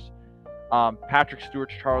multiverse. Patrick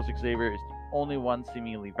Stewart's Charles Xavier is the only one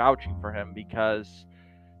seemingly vouching for him because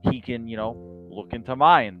he can, look into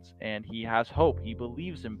minds, and he has hope. He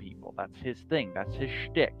believes in people. That's his thing. That's his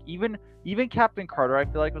shtick. Even Captain Carter, I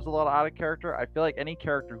feel like, was a little out of character. I feel like any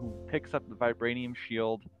character who picks up the vibranium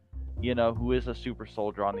shield who is a super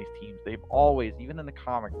soldier on these teams. They've always, even in the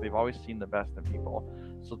comics, they've always seen the best in people.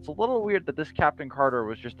 So it's a little weird that this Captain Carter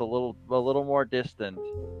was just a little more distant.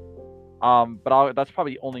 But that's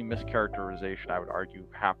probably the only mischaracterization I would argue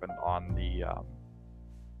happened on the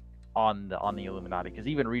Illuminati, because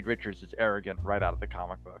even Reed Richards is arrogant right out of the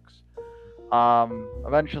comic books.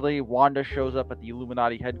 Eventually, Wanda shows up at the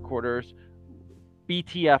Illuminati headquarters.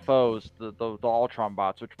 BTFOs, the Ultron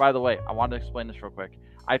bots, which, by the way, I want to explain this real quick.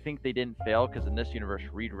 I think they didn't fail because in this universe,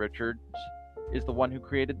 Reed Richards is the one who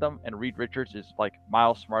created them, and Reed Richards is like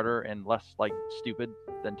miles smarter and less like stupid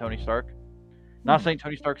than Tony Stark. Not saying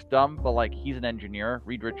Tony Stark's dumb, but like he's an engineer.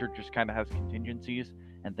 Reed Richards just kind of has contingencies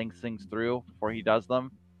and thinks things through before he does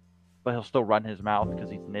them, but he'll still run his mouth because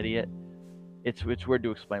he's an idiot. It's weird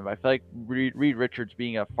to explain, but I feel like Reed Richards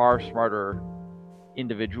being a far smarter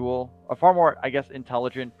individual, a far more, I guess,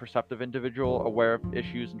 intelligent, perceptive individual, aware of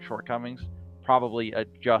issues and shortcomings, probably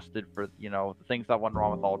adjusted for, the things that went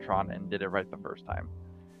wrong with Ultron and did it right the first time.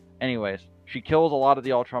 Anyways, she kills a lot of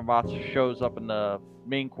the Ultron bots, shows up in the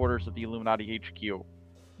main quarters of the Illuminati HQ.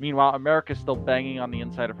 Meanwhile, America's still banging on the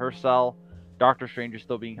inside of her cell. Doctor Strange is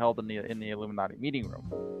still being held in the Illuminati meeting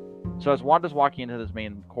room. So as Wanda's walking into this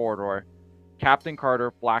main corridor, Captain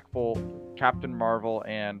Carter, Black Bolt, Captain Marvel,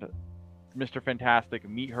 and Mr. Fantastic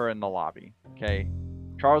meet her in the lobby. Okay,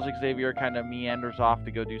 Charles Xavier kind of meanders off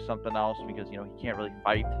to go do something else because he can't really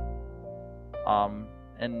fight.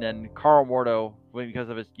 And then Carl Mordo, because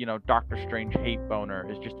of his Doctor Strange hate boner,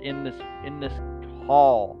 is just in this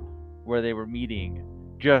hall where they were meeting,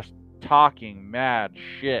 just talking mad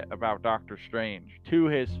shit about Doctor Strange to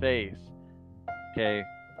his face. Okay,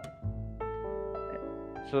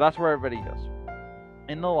 so that's where everybody goes.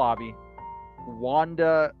 In the lobby,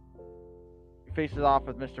 Wanda faces off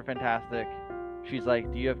with Mr. Fantastic. She's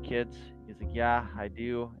like, "Do you have kids?" He's like, "Yeah, I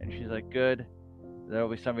do." And she's like, "Good. There'll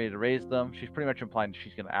be somebody to raise them." She's pretty much implying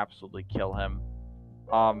she's going to absolutely kill him.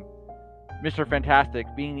 Mr. Fantastic,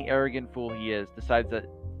 being the arrogant fool he is, decides that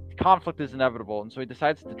conflict is inevitable, and so he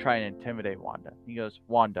decides to try and intimidate Wanda. He goes,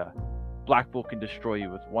 "Wanda, Black Bolt can destroy you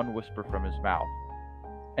with one whisper from his mouth."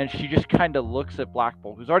 And she just kind of looks at Black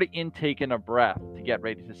Bolt, who's already intaken a breath to get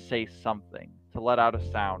ready to say something, to let out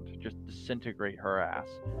a sound, to just disintegrate her ass.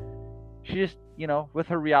 She just, with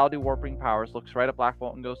her reality warping powers, looks right at Black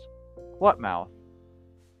Bolt and goes, "What mouth?"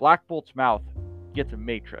 Black Bolt's mouth gets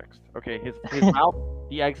matrixed. Okay, his mouth,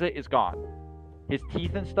 the exit is gone. His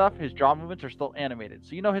teeth and stuff, his jaw movements are still animated.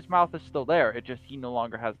 So his mouth is still there. It just, he no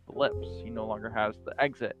longer has the lips. He no longer has the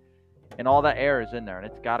exit. And all that air is in there, and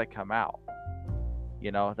it's got to come out.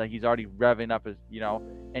 That he's already revving up his,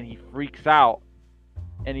 and he freaks out.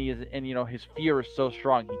 And his fear is so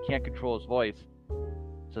strong, he can't control his voice.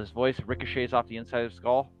 So his voice ricochets off the inside of his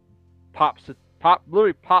skull,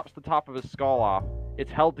 literally pops the top of his skull off.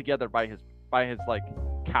 It's held together by his like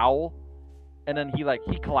cowl, and then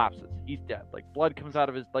he collapses. He's dead. Like blood comes out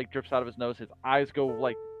of his drips out of his nose. His eyes go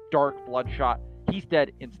like dark bloodshot. He's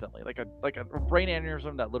dead instantly, like a brain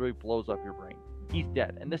aneurysm that literally blows up your brain. He's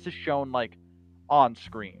dead, and this is shown like on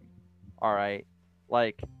screen. All right,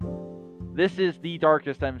 like this is the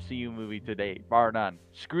darkest MCU movie to date, bar none.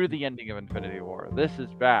 Screw the ending of Infinity War. This is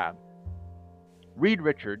bad. Reed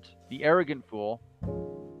Richards, the arrogant fool,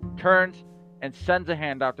 turns and sends a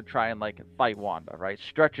hand out to try and fight Wanda, right?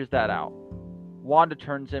 Stretches that out. Wanda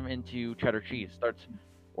turns him into cheddar cheese, starts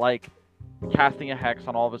casting a hex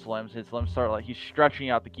on all of his limbs. His limbs start he's stretching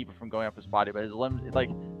out to keep it from going up his body, but his limbs,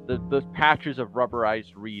 the patches of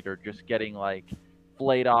rubberized Reed are just getting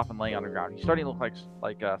flayed off and laying on the ground. He's starting to look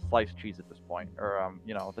like sliced cheese at this point, or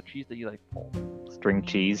the cheese that you pull. String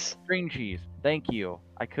cheese. String cheese. Thank you.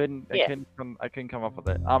 I couldn't come up with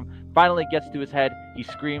it. Finally gets to his head. He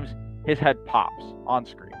screams. His head pops on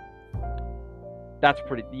screen. That's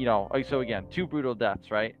pretty. So again, two brutal deaths,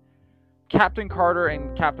 right? Captain Carter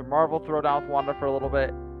and Captain Marvel throw down with Wanda for a little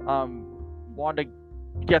bit. Wanda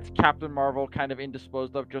gets Captain Marvel kind of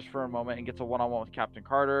indisposed of just for a moment and gets a one-on-one with Captain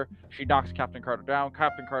Carter. She knocks Captain Carter down.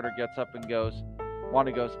 Captain Carter gets up and goes,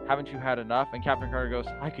 Wanda goes, "Haven't you had enough?" And Captain Carter goes,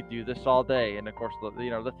 "I could do this all day." And of course,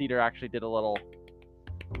 the theater actually did a little,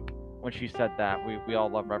 when she said that. We all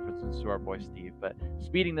love references to our boy Steve. But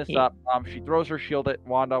speeding this up, she throws her shield at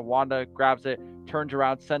Wanda. Wanda grabs it, turns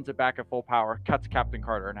around, sends it back at full power, cuts Captain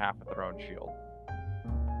Carter in half with her own shield.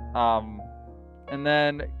 And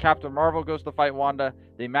then Captain Marvel goes to fight Wanda.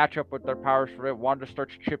 They match up with their powers for it. Wanda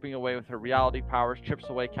starts chipping away with her reality powers, chips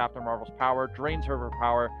away Captain Marvel's power, drains her of her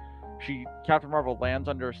power. Captain Marvel lands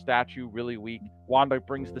under a statue, really weak. Wanda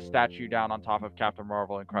brings the statue down on top of Captain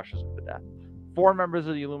Marvel and crushes him to death. 4 members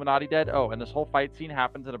of the Illuminati dead. Oh, and this whole fight scene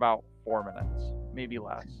happens in about 4 minutes, maybe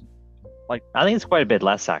less. I think it's quite a bit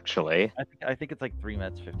less, actually. I think it's like 3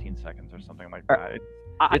 minutes 15 seconds or something like Or- that.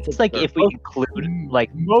 It's It's like absurd. if we include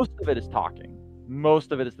like Most of it is talking.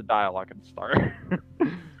 Most of it is the dialogue at the start.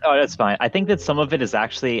 oh, that's fine. I think that some of it is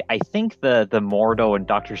actually. I think the Mordo and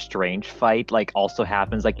Doctor Strange fight like also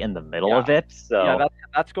happens like in the middle of it. So Yeah,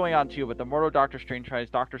 that's going on too. But the Mordo Doctor Strange tries.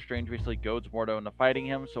 Doctor Strange basically goads Mordo into fighting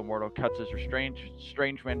him. So Mordo cuts his restraint.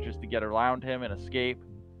 Strange manages to get around him and escape.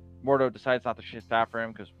 Mordo decides not to chase after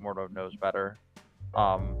him because Mordo knows better.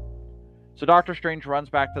 So Doctor Strange runs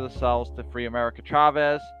back to the cells to free America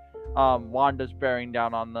Chavez. Wanda's bearing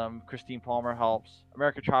down on them. Christine Palmer helps.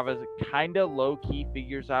 America Chavez kind of low-key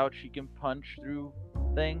figures out she can punch through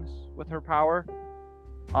things with her power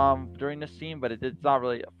during this scene, but it's not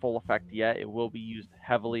really a full effect yet. It will be used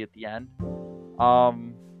heavily at the end.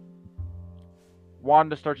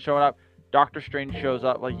 Wanda starts showing up. Doctor Strange shows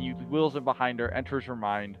up, like he wheels in behind her, enters her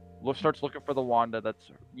mind, starts looking for the Wanda that's,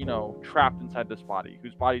 trapped inside this body,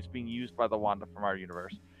 whose body's being used by the Wanda from our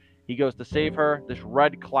universe. He goes to save her. This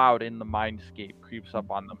red cloud in the mindscape creeps up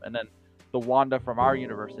on them, and then the Wanda from our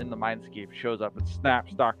universe in the mindscape shows up and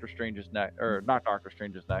snaps Doctor Strange's neck, or not Doctor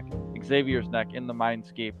Strange's neck, Xavier's neck in the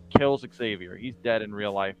mindscape, kills Xavier. He's dead in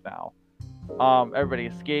real life now. Everybody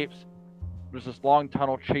escapes. There's this long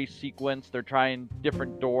tunnel chase sequence. They're trying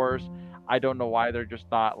different doors. I don't know why they're just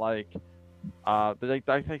not like. I think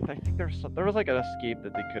there was like an escape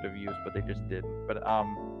that they could have used, but they just didn't. But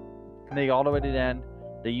and they all the way to the end.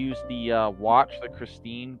 They used the watch that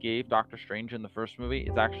Christine gave Doctor Strange in the first movie.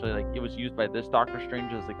 It's actually like it was used by this Doctor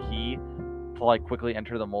Strange as a key to like quickly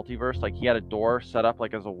enter the multiverse. Like he had a door set up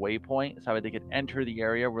like as a waypoint, so they could enter the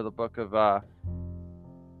area where the book of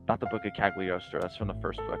not the book of Cagliostro. That's from the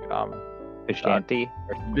first book. Vishanti.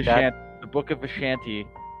 The book of Vishanti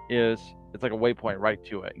it's like a waypoint right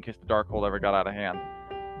to it in case the Darkhold ever got out of hand.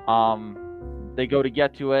 They go to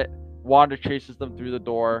get to it. Wanda chases them through the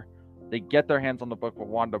door. They get their hands on the book, but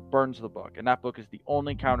Wanda burns the book, and that book is the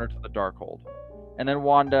only counter to the Darkhold. And then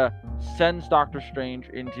Wanda sends Doctor Strange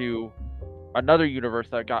into another universe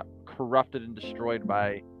that got corrupted and destroyed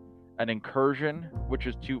by an incursion, which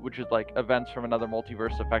is like events from another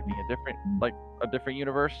multiverse affecting a different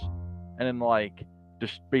universe, and then like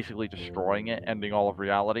just basically destroying it, ending all of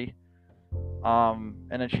reality. And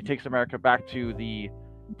then she takes America back to the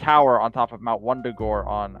tower on top of Mount Wundagore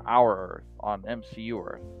on our Earth, on MCU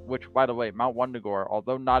Earth, which, by the way, Mount Wundagore,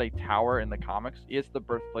 although not a tower in the comics, is the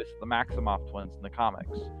birthplace of the Maximoff twins in the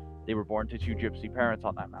comics. They were born to two gypsy parents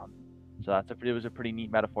on that mountain. So it was a pretty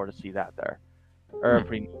neat metaphor to see that there. Or a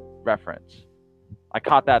pretty neat reference. I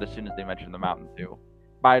caught that as soon as they mentioned the mountain, too.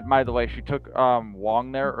 By the way, she took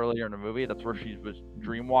Wong there earlier in the movie. That's where she was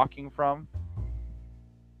dream walking from.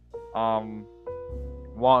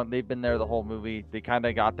 Wong, they've been there the whole movie. They kind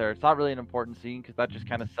of got there. It's not really an important scene because that just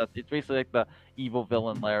kind of sets. It's basically like the evil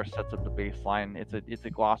villain lair sets up the baseline. It's a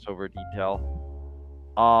gloss over detail.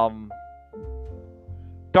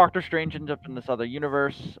 Doctor Strange ends up in this other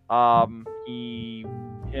universe. Him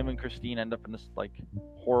and Christine end up in this like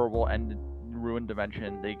horrible ruined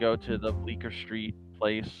dimension. They go to the Bleecker Street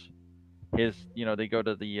place. They go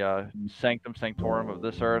to the Sanctum Sanctorum of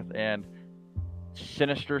this Earth, and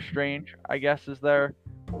Sinister Strange, I guess, is there.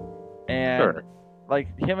 And Sure.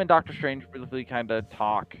 like him and Doctor Strange really kind of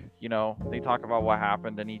talk. They talk about what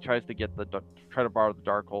happened, and he tries to try to borrow the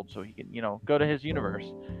Darkhold so he can, go to his universe.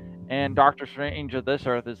 And Doctor Strange of this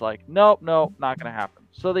Earth is like, nope, not gonna happen.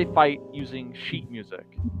 So they fight using sheet music,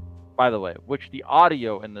 by the way, which the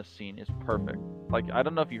audio in this scene is perfect. Like, I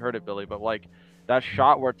don't know if you heard it, Billy, but like that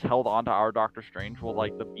shot where it's held onto our Doctor Strange, where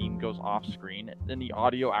like the beam goes off screen, and the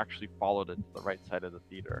audio actually followed it to the right side of the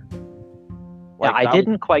theater. Yeah, I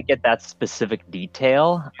didn't quite get that specific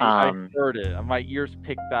detail. I heard it, and my ears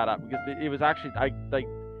picked that up because it was actually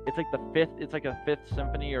it's like a fifth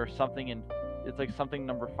symphony or something it's like something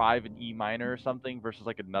number 5 in E minor or something versus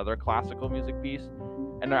like another classical music piece,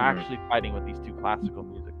 and they're actually fighting with these two classical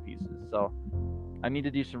music pieces. So I need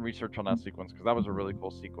to do some research on that sequence because that was a really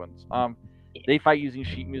cool sequence. They fight using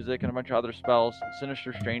sheet music and a bunch of other spells.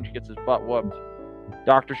 Sinister Strange gets his butt whooped.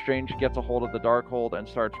 Doctor Strange gets a hold of the Darkhold and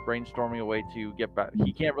starts brainstorming a way to get back.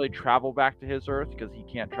 He can't really travel back to his Earth because he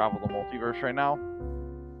can't travel the multiverse right now,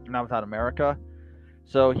 not without America.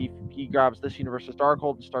 So he grabs this universe's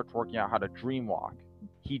Darkhold and starts working out how to dreamwalk.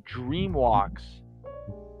 He dreamwalks.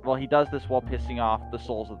 Well, he does this while pissing off the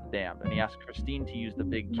souls of the damned, and he asks Christine to use the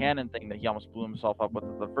big cannon thing that he almost blew himself up with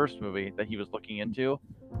in the first movie that he was looking into.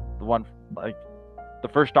 The one, like, the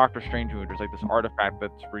first Doctor Strange movie, there's like this artifact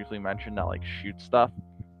that's briefly mentioned that like shoots stuff.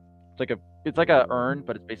 It's like a urn,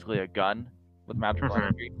 but it's basically a gun with magical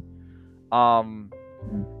energy.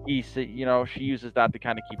 She uses that to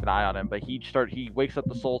kind of keep an eye on him. But he wakes up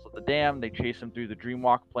the souls of the damned. They chase him through the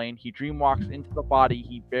Dreamwalk plane. He dreamwalks into the body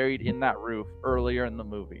he buried in that roof earlier in the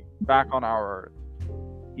movie, back on our Earth.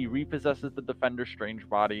 He repossesses the Defender Strange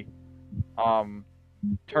body,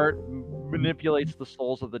 manipulates the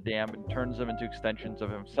souls of the damned and turns them into extensions of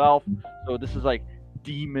himself. So this is like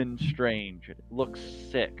Demon Strange. It looks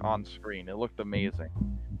sick on screen. It looked amazing.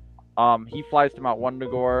 He flies to Mount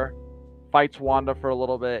Wundagore, fights Wanda for a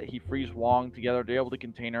little bit. He frees Wong together. They're able to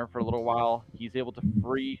contain her for a little while. He's able to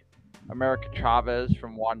free America Chavez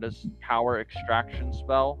from Wanda's power extraction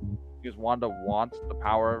spell, because Wanda wants the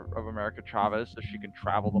power of America Chavez so she can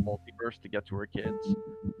travel the multiverse to get to her kids.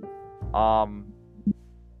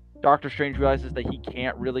 Doctor Strange realizes that he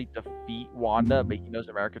can't really defeat Wanda, but he knows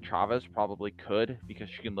America Chavez probably could, because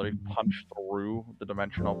she can literally punch through the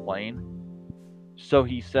dimensional plane. So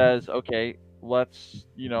he says, okay, let's,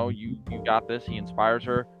 you got this. He inspires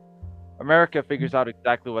her. America figures out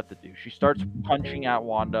exactly what to do. She starts punching at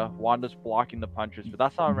Wanda. Wanda's blocking the punches, but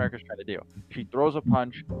that's not what America's trying to do. She throws a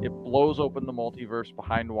punch. It blows open the multiverse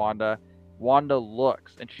behind Wanda. Wanda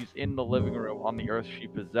looks, and she's in the living room on the Earth she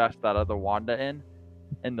possessed that other Wanda in,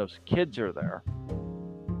 and those kids are there.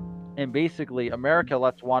 And basically, America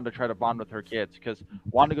lets Wanda try to bond with her kids, because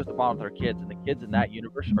Wanda goes to bond with her kids, and the kids in that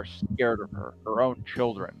universe are scared of her own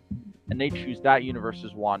children. And they choose that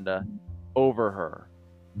universe's Wanda over her.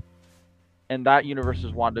 And that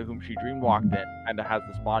universe's Wanda, whom she dreamwalked in, kind of has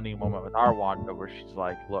this bonding moment with our Wanda, where she's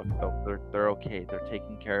like, look, they're okay. They're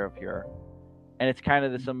taken care of here. And it's kind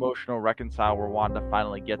of this emotional reconcile where Wanda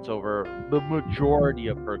finally gets over the majority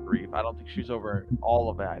of her grief. I don't think she's over all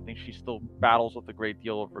of it. I think she still battles with a great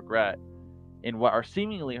deal of regret in what are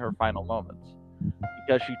seemingly her final moments.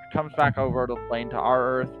 Because she comes back over the plane to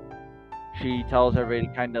our Earth. She tells everybody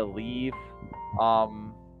to kind of leave.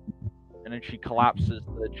 And then she collapses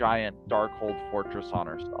the giant Darkhold fortress on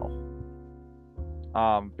herself.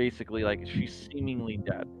 Basically, like, she's seemingly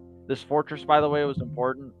dead. This fortress, by the way, was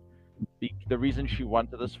important. The reason she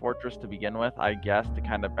went to this fortress to begin with, I guess, to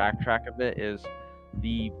kind of backtrack a bit, is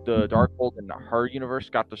the Darkhold in her universe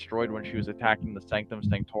got destroyed when she was attacking the Sanctum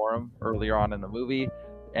Sanctorum earlier on in the movie,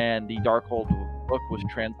 and the Darkhold book was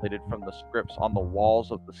translated from the scripts on the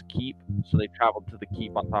walls of this keep, so they traveled to the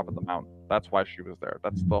keep on top of the mountain. That's why she was there.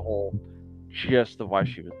 That's the whole gist of why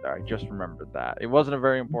she was there. I just remembered that. It wasn't a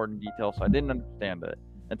very important detail, so I didn't understand it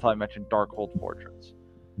until I mentioned Darkhold Fortress.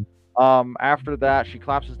 After that, she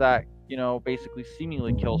collapses that, basically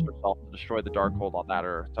seemingly kills herself to destroy the Darkhold on that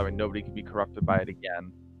Earth, so nobody can be corrupted by it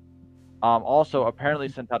again. Also, apparently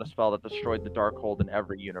sent out a spell that destroyed the Darkhold in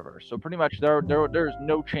every universe. So pretty much there's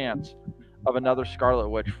no chance of another Scarlet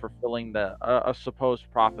Witch fulfilling a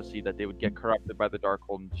supposed prophecy that they would get corrupted by the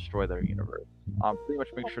Darkhold and destroy their universe. Pretty much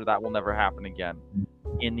make sure that will never happen again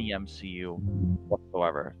in the MCU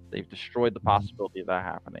whatsoever. They've destroyed the possibility of that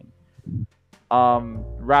happening.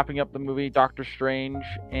 Wrapping up the movie, Doctor Strange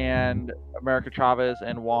and America Chavez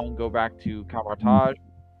and Wong go back to Kamar-Taj.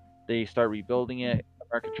 They start rebuilding it.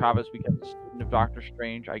 America Chavez becomes a student of Doctor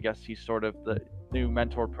Strange. I guess he's sort of the new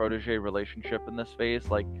mentor-protege relationship in this phase,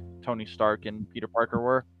 like Tony Stark and Peter Parker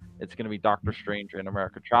were. It's going to be Doctor Strange and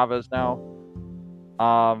America Chavez now.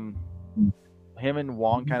 Him and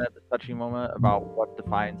Wong kind of had a touching moment about what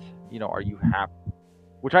defines, are you happy?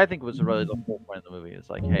 Which I think was really the whole point of the movie. Is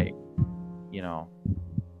like, hey,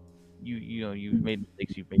 you've made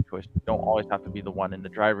mistakes, you've made choices. You don't always have to be the one in the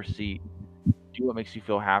driver's seat. Do what makes you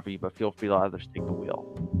feel happy, but feel free to let others take the wheel.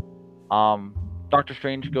 Doctor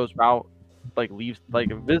Strange goes out, leaves,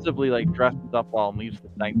 visibly, dresses up well and leaves the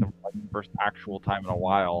Sanctum for the first actual time in a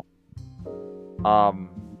while.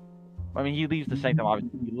 He leaves the Sanctum,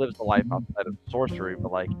 obviously. He lives the life outside of sorcery,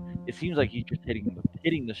 but, it seems like he's just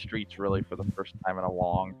hitting the streets, really, for the first time in a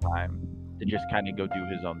long time, to just kind of go do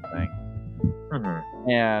his own thing. Mm-hmm.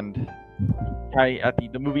 And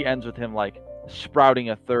the movie ends with him,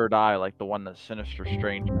 sprouting a third eye, like the one that Sinister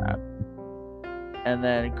Strange had. And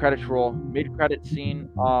then credits roll. Mid-credit scene,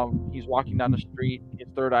 he's walking down the street. His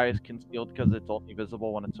third eye is concealed because it's only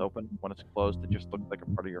visible when it's open. When it's closed, it just looks like a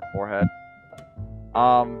part of your forehead.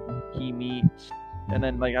 He meets, and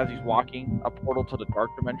then as he's walking, a portal to the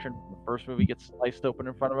dark dimension from the first movie gets sliced open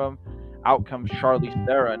in front of him. Out comes Charlize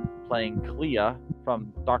Theron playing Clea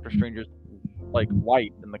from Doctor Strange's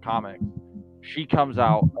wife in the comics. She comes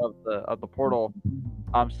out of the portal,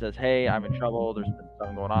 says, "Hey, I'm in trouble. There's been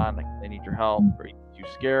something going on. I need your help." Are you too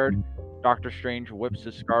scared? Doctor Strange whips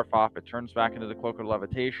his scarf off. It turns back into the cloak of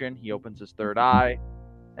levitation. He opens his third eye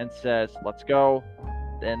and says, "Let's go."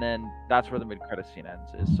 And then that's where the mid-credit scene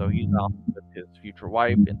ends. So he's out with his future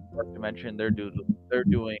wife in the dark dimension. They're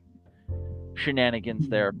doing shenanigans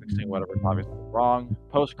there, fixing whatever's obviously wrong.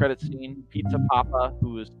 Post-credit scene, Pizza Papa,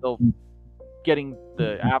 who is still getting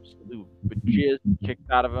the absolute jizz kicked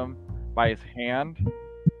out of him by his hand.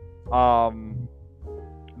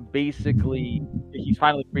 Basically, he's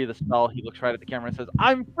finally free of the spell. He looks right at the camera and says,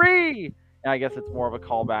 "I'm free!" And I guess it's more of a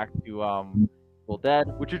callback to Evil Dead,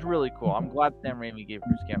 which is really cool. I'm glad Sam Raimi gave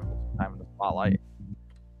Bruce Campbell some time in the spotlight.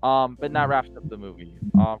 But that wraps up the movie.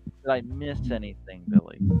 Did I miss anything,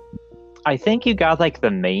 Billy? I think you got like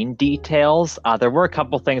the main details. There were a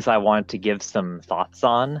couple things I wanted to give some thoughts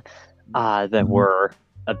on that were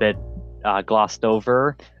a bit glossed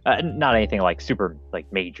over. Not anything like super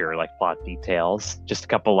like major like plot details. Just a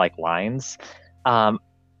couple like lines.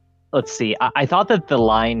 Let's see. I thought that the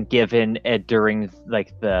line given during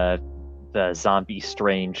like the zombie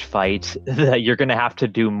strange fight that you're gonna have to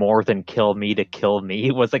do more than kill me to kill me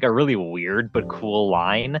was like a really weird but cool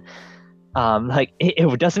line. Like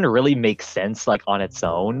it doesn't really make sense like on its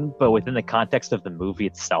own, but within the context of the movie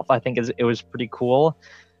itself, I think it was pretty cool.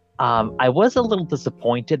 I was a little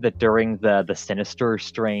disappointed that during the Sinister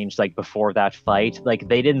Strange, like before that fight, like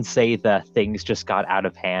they didn't say the things just got out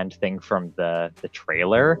of hand thing from the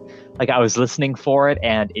trailer. Like I was listening for it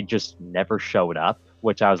and it just never showed up,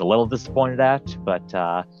 which I was a little disappointed at. But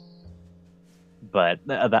I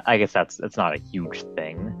guess that's not a huge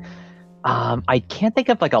thing. I can't think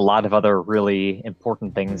of like a lot of other really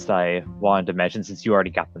important things I wanted to mention since you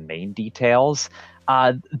already got the main details.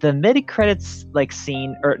 The mid-credits like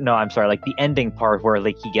scene, or no, I'm sorry, like the ending part where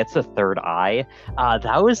like he gets a third eye.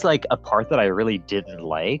 That was like a part that I really didn't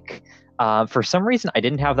like. For some reason, I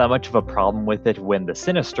didn't have that much of a problem with it when the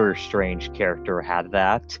Sinister Strange character had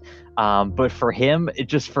that. But for him, it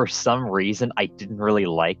just for some reason I didn't really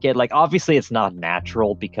like it. Like obviously it's not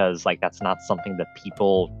natural because like that's not something that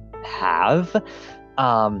people have.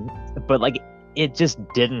 But like it just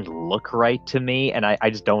didn't look right to me, and I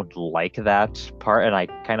just don't like that part, and I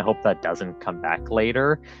kind of hope that doesn't come back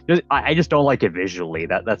later. I just don't like it visually.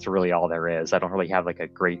 That's really all there is. I don't really have like a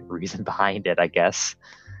great reason behind it, I guess.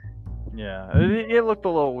 Yeah, it looked a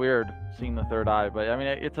little weird seeing the third eye, but I mean,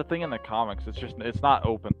 it's a thing in the comics. It's not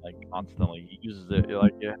open like constantly. He uses it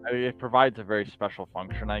like it provides a very special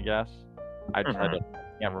function, I guess. I can't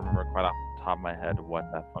remember quite off the top of my head what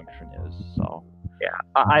that function is. So yeah,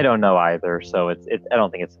 I don't know either. So it's I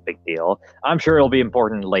don't think it's a big deal. I'm sure it'll be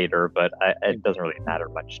important later, but it doesn't really matter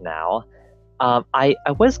much now. I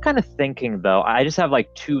was kind of thinking though. I just have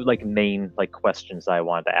like two like main like questions I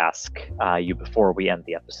wanted to ask you before we end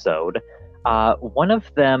the episode. One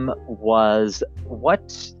of them was,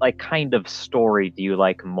 what like kind of story do you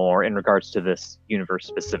like more in regards to this universe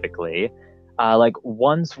specifically? Like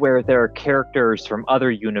ones where there are characters from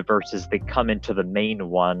other universes that come into the main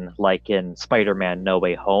one, like in Spider-Man No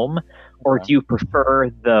Way Home, or do you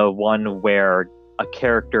prefer the one where a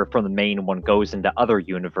character from the main one goes into other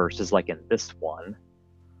universes, like in this one?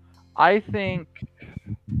 I think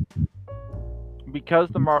because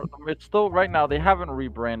it's still right now they haven't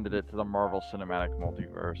rebranded it to the Marvel Cinematic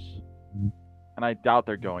Multiverse, and I doubt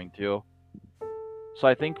they're going to. So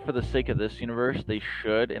I think for the sake of this universe, they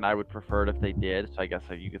should, and I would prefer it if they did. So I guess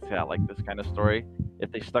you could say I like this kind of story.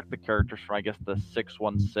 If they stuck the characters from, I guess, the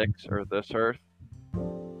 616 or this Earth,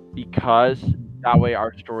 because that way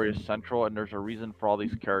our story is central, and there's a reason for all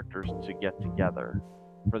these characters to get together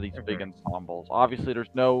for these big ensembles. Obviously, there's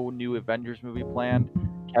no new Avengers movie planned.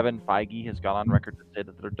 Kevin Feige has gone on record to say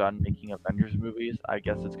that they're done making Avengers movies. I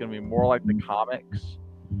guess it's going to be more like the comics,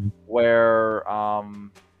 where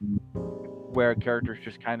characters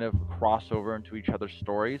just kind of cross over into each other's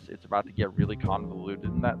stories. It's about to get really convoluted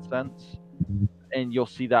in that sense. And you'll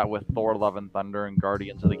see that with Thor Love and Thunder and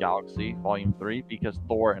Guardians of the Galaxy Volume 3, because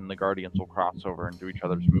Thor and the Guardians will cross over into each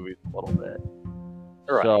other's movies a little bit.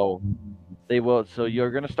 Right. So they will. So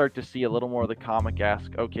you're going to start to see a little more of the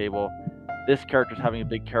comic-esque, okay, well, this character's having a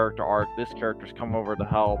big character arc, this character's come over to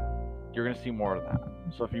help. You're going to see more of that.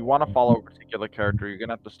 So if you want to follow a particular character, you're going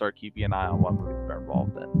to have to start keeping an eye on what movies they're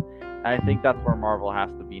involved in. And I think that's where Marvel has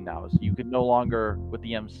to be now. Is you can no longer, with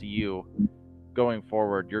the MCU going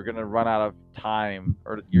forward, you're going to run out of time,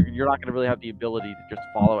 or you're not going to really have the ability to just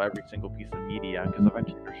follow every single piece of media, because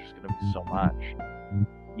eventually there's just going to be so much.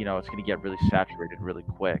 You know, it's going to get really saturated really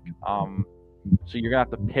quick. So you're going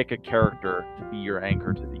to have to pick a character to be your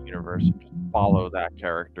anchor to the universe and just follow that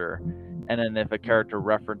character. And then if a character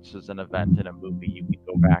references an event in a movie, you can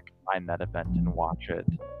go back and find that event and watch it.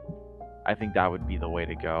 I think that would be the way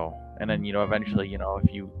to go. And then, eventually,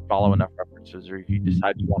 if you follow enough references, or if you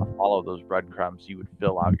decide you want to follow those breadcrumbs, you would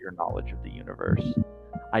fill out your knowledge of the universe.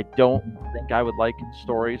 I don't think I would like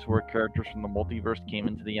stories where characters from the multiverse came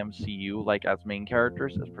into the MCU like as main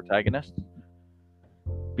characters, as protagonists,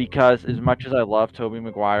 because as much as I love Tobey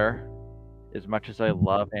Maguire, as much as I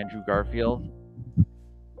love Andrew Garfield,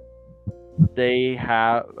 they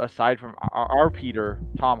have, aside from our Peter,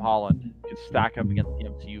 Tom Holland, could stack up against the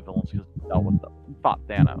MCU villains because he dealt with them. He fought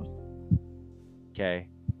Thanos. Okay.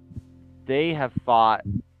 They have fought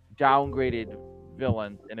downgraded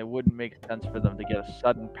villains, and it wouldn't make sense for them to get a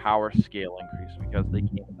sudden power scale increase because they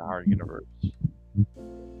came into our universe.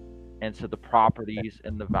 And so the properties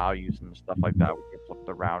and the values and stuff like that would get flipped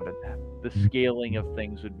around, and the scaling of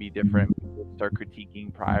things would be different. People would start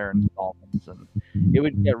critiquing prior installments, and it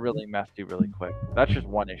would get really messy really quick. That's just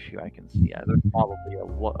one issue I can see. There's probably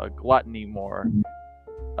a gluttony more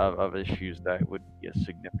of issues that would be a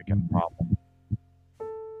significant problem.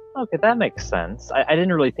 Okay, that makes sense. I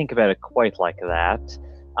didn't really think about it quite like that.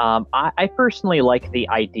 I personally like the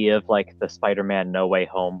idea of like the Spider-Man No Way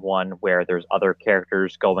Home one, where there's other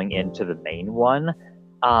characters going into the main one.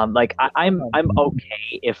 I'm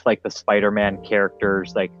okay if like the Spider-Man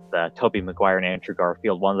characters, like the Tobey Maguire and Andrew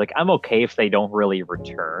Garfield ones, like I'm okay if they don't really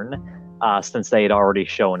return, since they had already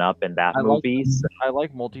shown up in that movie. I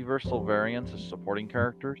like multiversal variants as supporting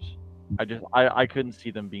characters. I couldn't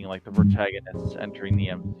see them being like the protagonists entering the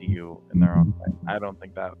MCU in their own thing. I don't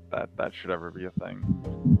think that should ever be a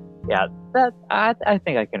thing. Yeah, I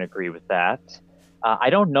think I can agree with that. I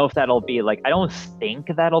don't know if that'll be like, I don't think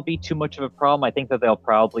that'll be too much of a problem. I think that they'll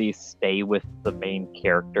probably stay with the main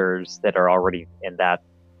characters that are already in that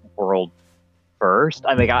world first.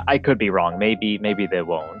 I mean, I could be wrong. Maybe they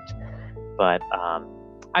won't. But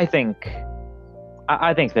I think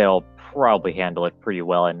they'll probably handle it pretty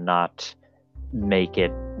well and not make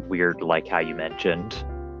it weird like how you mentioned.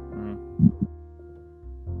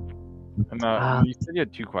 And you said you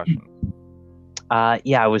had 2 questions.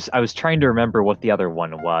 Yeah, I was trying to remember what the other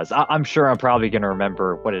one was. I'm sure I'm probably gonna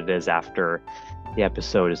remember what it is after the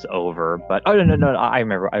episode is over. But no, I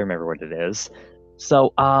remember what it is.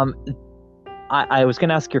 So I was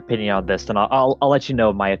gonna ask your opinion on this, and I'll let you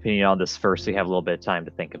know my opinion on this first, so you have a little bit of time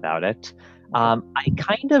to think about it. I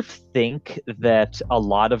kind of think that a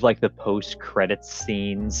lot of like the post-credits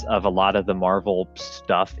scenes of a lot of the Marvel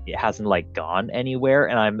stuff, it hasn't like gone anywhere,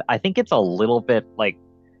 and I think it's a little bit like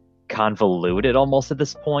convoluted almost at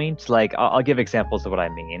this point. Like I'll give examples of what I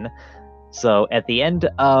mean. So at the end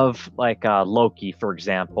of like Loki, for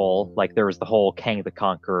example, like there was the whole Kang the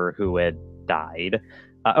Conqueror who had died.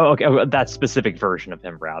 That specific version of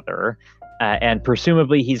him rather. And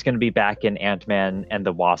presumably he's going to be back in Ant-Man and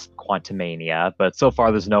the Wasp Quantumania, but so far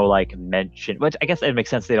there's no like mention, which I guess it makes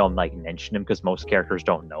sense they don't like mention him because most characters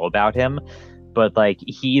don't know about him, but like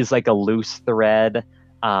he's like a loose thread.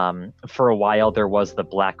 For a while there was the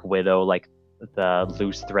Black Widow, like the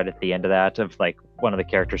loose thread at the end of that of like one of the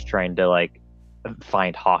characters trying to like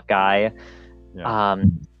find Hawkeye. Yeah.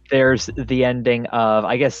 There's the ending of,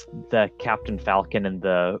 I guess, the Captain Falcon and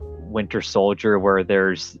the Winter Soldier, where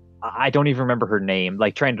there's, I don't even remember her name,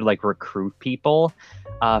 like trying to like recruit people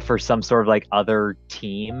for some sort of like other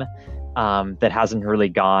team that hasn't really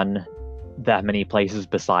gone that many places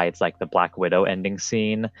besides like the Black Widow ending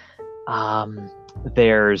scene.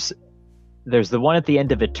 There's the one at the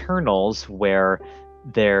end of Eternals where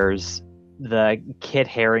there's the Kit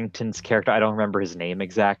Harington's character. I don't remember his name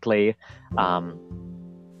exactly.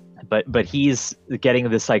 But he's getting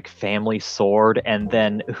this like family sword, and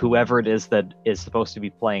then whoever it is that is supposed to be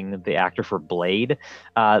playing the actor for Blade,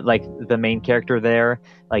 like the main character there,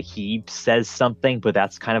 like he says something, but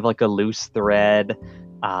that's kind of like a loose thread.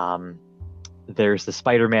 There's the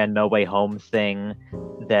Spider-Man No Way Home thing,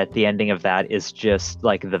 that the ending of that is just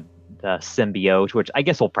like the symbiote, which I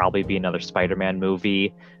guess will probably be another Spider-Man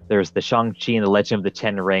movie. There's the Shang-Chi and the Legend of the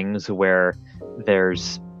Ten Rings, where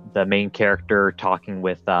there's the main character talking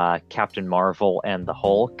with Captain Marvel and the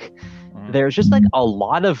Hulk. There's just like a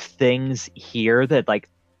lot of things here that like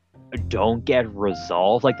don't get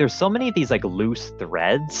resolved. Like there's so many of these like loose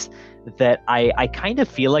threads that I kind of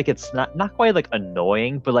feel like it's not quite like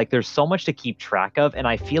annoying, but like there's so much to keep track of, and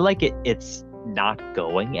I feel like it's not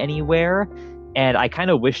going anywhere. And I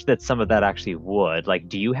kind of wish that some of that actually would. Like,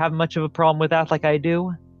 do you have much of a problem with that like I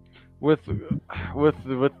do?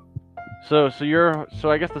 So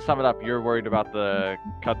I guess to sum it up, you're worried about the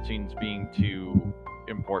cutscenes being too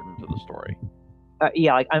important to the story.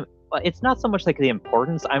 Yeah, like it's not so much like the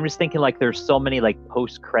importance. I'm just thinking like there's so many like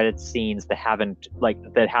post-credit scenes that haven't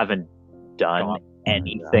done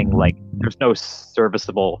anything. Like there's no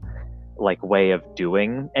serviceable like way of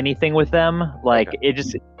doing anything with them. Like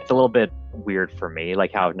it's a little bit weird for me.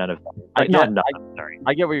 Like how none of them. I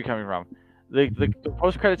get where you're coming from. The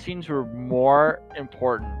post-credit scenes were more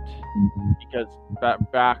important because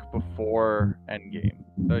back before Endgame,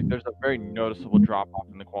 there's a very noticeable drop off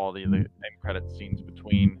in the quality of the end credit scenes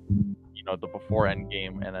between, the before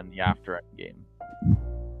Endgame and then the after Endgame.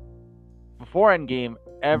 Before Endgame,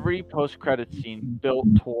 every post credit scene built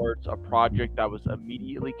towards a project that was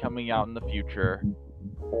immediately coming out in the future,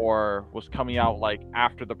 or was coming out like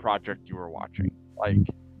after the project you were watching. Like,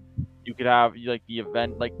 you could have like the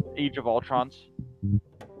event, like Age of Ultron's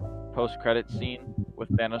post credit scene with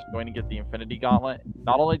Thanos going to get the Infinity Gauntlet.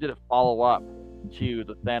 Not only did it follow up to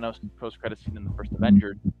the Thanos post credit scene in the first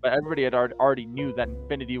Avengers, but everybody had already knew that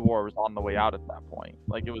Infinity War was on the way out at that point.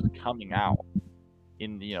 Like, it was coming out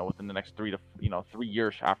in within the next 3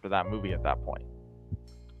 years after that movie at that point.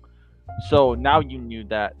 So now you knew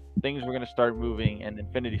that things were going to start moving and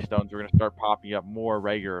Infinity Stones were going to start popping up more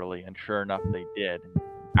regularly, and sure enough, they did.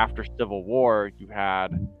 After Civil War, you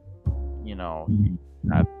had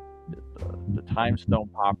the Time Stone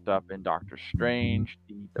popped up in Doctor Strange.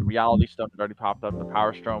 The Reality Stone had already popped up. The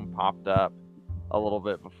Power Stone popped up a little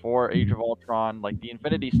bit before Age of Ultron. Like, the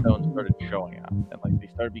Infinity Stones started showing up, and like they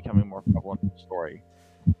started becoming more prevalent in the story.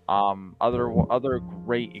 Other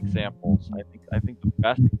great examples. I think the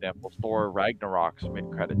best example is Thor Ragnarok's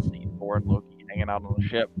mid-credit scene. Thor and Loki hanging out on the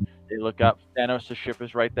ship. They look up, Thanos' ship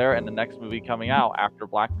is right there, and the next movie coming out after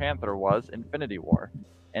Black Panther was Infinity War,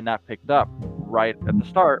 and that picked up right at the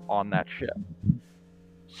start on that ship.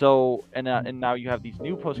 So, and now you have these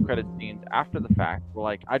new post-credit scenes after the fact. Where,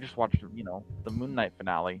 like, I just watched, the Moon Knight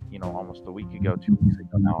finale, almost a week ago, 2 weeks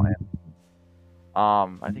ago now, and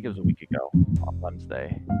I think it was a week ago on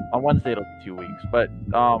Wednesday. On Wednesday it'll be 2 weeks. But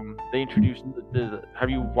they introduced have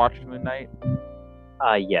you watched Moon Knight?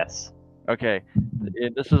 Yes. Okay.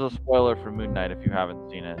 This is a spoiler for Moon Knight if you haven't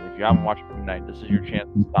seen it. If you haven't watched Moon Knight, this is your chance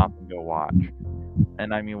to stop and go watch.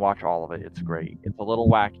 And I mean, watch all of it. It's great. It's a little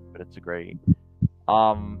wacky, but it's great.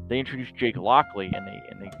 They introduced Jake Lockley, and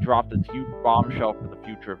they dropped this huge bombshell for the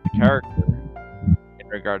future of the character in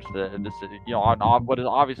regards to this, on what is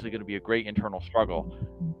obviously going to be a great internal struggle.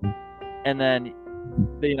 And then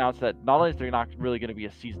they announced that not only is there not really going to be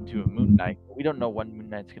a season 2 of Moon Knight, but we don't know when Moon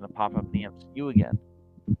Knight's going to pop up in the MCU again,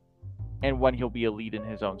 and when he'll be a lead in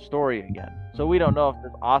his own story again. So we don't know if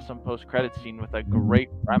this awesome post-credit scene with a great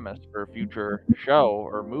premise for a future show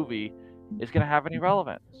or movie is going to have any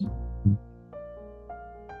relevance.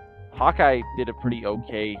 Hawkeye did a pretty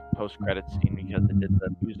okay post-credit scene because it did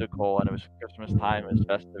the musical, and it was Christmas time, it was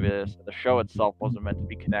Festivus. The show itself wasn't meant to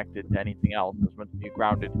be connected to anything else. It was meant to be a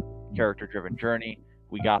grounded, character-driven journey.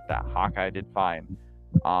 We got that. Hawkeye did fine.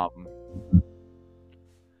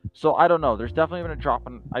 So I don't know. There's definitely been a drop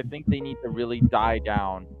in. I think they need to really die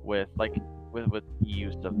down with the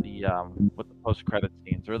use of the with the post-credit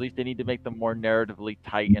scenes, or at least they need to make them more narratively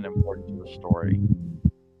tight and important to the story.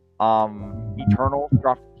 Eternal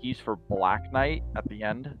dropped the keys for Black Knight at the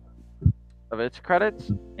end of its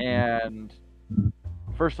credits, and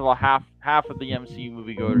first of all, half of the MCU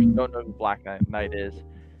moviegoers don't know who Black Knight is,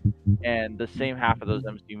 and the same half of those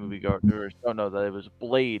MCU moviegoers don't know that it was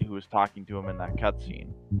Blade who was talking to him in that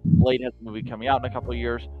cutscene. Blade has a movie coming out in a couple of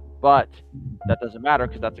years, but that doesn't matter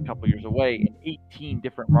because that's a couple of years away, and 18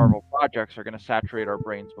 different Marvel projects are going to saturate our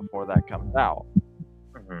brains before that comes out.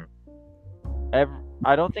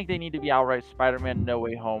 I don't think they need to be outright Spider-Man No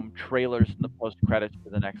Way Home trailers in the post-credits for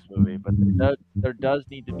the next movie, but there does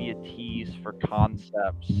need to be a tease for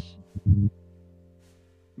concepts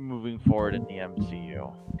moving forward in the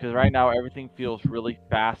MCU. Because right now everything feels really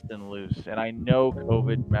fast and loose, and I know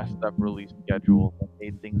COVID messed up release schedules and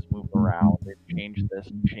made things move around. They've changed this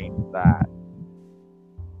and changed that.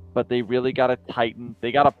 But they really gotta tighten.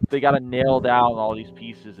 They gotta nail down all these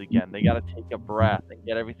pieces again. They gotta take a breath and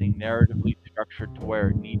get everything narratively structured to where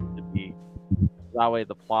it needs to be. That way,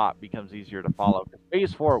 the plot becomes easier to follow. Because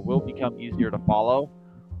Phase 4 will become easier to follow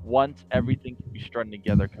once everything can be strung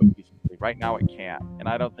together cohesively. Right now, it can't, and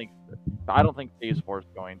I don't think Phase 4 is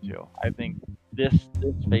going to. I think this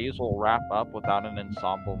phase will wrap up without an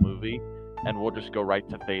ensemble movie, and we'll just go right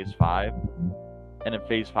to Phase 5. And then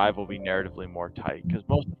Phase 5 will be narratively more tight, because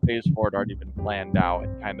most of Phase 4 had already been planned out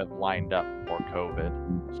and kind of lined up for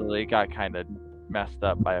COVID. So they got kind of messed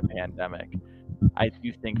up by a pandemic. I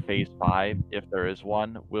do think Phase 5, if there is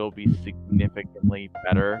one, will be significantly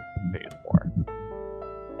better than Phase 4.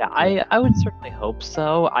 Yeah, I would certainly hope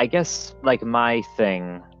so. I guess, like, my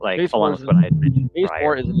thing, like, Phase along 4 with what I mentioned Phase prior.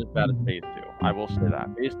 4 isn't as bad as Phase 2. I will say that.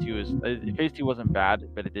 Phase 2 wasn't bad,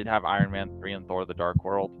 but it did have Iron Man 3 and Thor: The Dark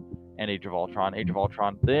World and Age of Ultron. Age of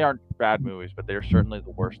Ultron, they aren't bad movies, but they're certainly the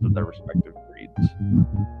worst of their respective breeds.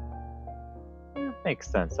 Makes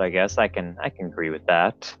sense, I guess. I can agree with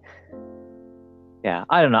that. Yeah,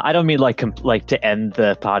 I don't know. I don't mean like like to end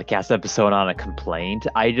the podcast episode on a complaint.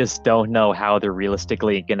 I just don't know how they're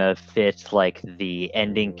realistically gonna fit like the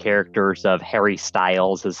ending characters of Harry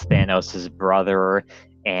Styles as Thanos' brother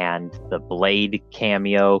and the Blade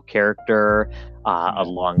cameo character,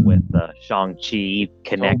 along with the Shang-Chi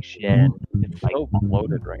connection. It's so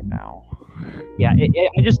bloated right now. Yeah,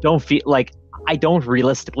 I just don't feel like I don't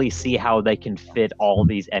realistically see how they can fit all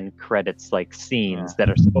these end credits like scenes that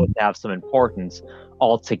are supposed to have some importance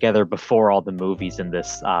all together before all the movies in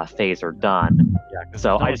this phase are done. Yeah,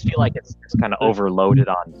 So I just feel like it's kind of overloaded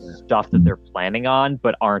on stuff that they're planning on,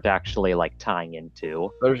 but aren't actually like tying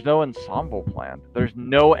into. There's no ensemble planned. There's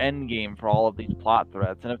no end game for all of these plot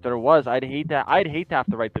threads. And if there was, I'd hate that. I'd hate to have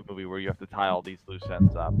to write the movie where you have to tie all these loose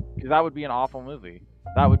ends up, because that would be an awful movie.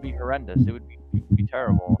 That would be horrendous. It would be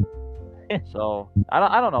terrible. So I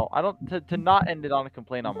don't know. I don't to not end it on a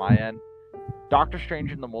complaint on my end. Doctor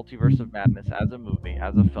Strange in the Multiverse of Madness as a movie,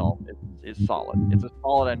 as a film, is solid. It's a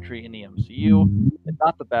solid entry in the MCU. It's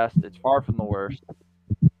not the best. It's far from the worst.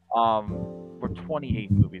 We're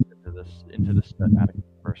 28 movies into this cinematic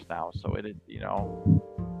universe now, so it is,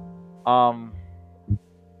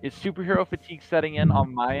 is superhero fatigue setting in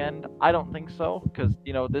on my end? I don't think so, because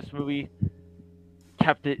this movie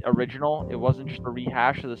kept it original. It wasn't just a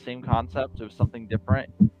rehash of the same concepts. It was something different.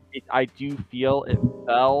 I do feel it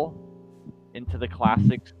fell into the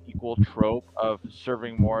classic sequel trope of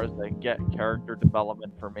serving more as a get character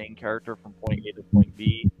development for main character from point A to point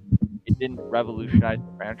B. It didn't revolutionize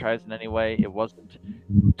the franchise in any way. It wasn't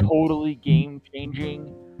totally game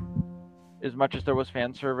changing as much as there was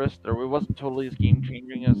fan service. It wasn't totally as game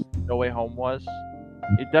changing as No Way Home was.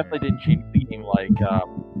 It definitely didn't change the game like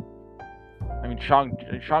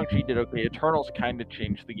Shang-Chi did okay. Eternals kind of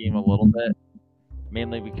changed the game a little bit,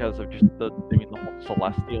 mainly because of just the whole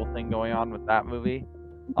celestial thing going on with that movie.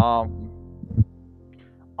 I'll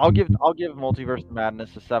give Multiverse of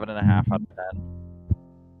Madness a 7.5 out of 10.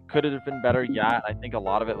 Could it have been better? Yeah, I think a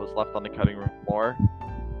lot of it was left on the cutting room floor.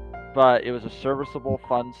 But it was a serviceable,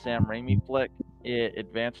 fun Sam Raimi flick. It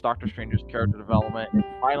advanced Doctor Strange's character development. It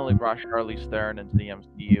finally brought Charlize Theron into the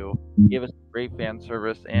MCU. Gave us great fan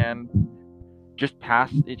service, and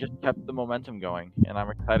it just kept the momentum going. And I'm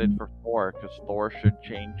excited for Thor, because Thor should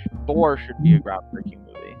be a groundbreaking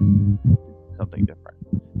movie. Something different.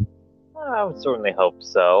 I would certainly hope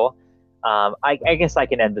so. I guess I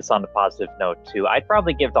can end this on a positive note too. I'd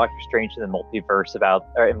probably give Doctor Strange in the Multiverse in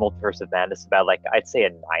Multiverse of Madness about like I'd say a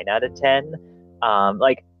 9 out of 10.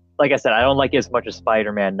 Like I said, I don't like it as much as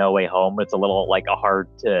Spider-Man No Way Home. It's a little like hard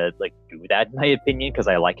to like do that in my opinion because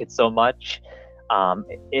I like it so much.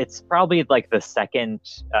 It's probably like the second,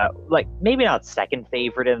 like maybe not second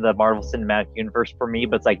favorite in the Marvel Cinematic Universe for me,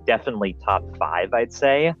 but it's like definitely top 5, I'd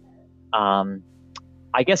say.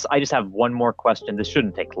 I guess I just have one more question. This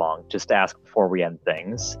shouldn't take long, just to ask before we end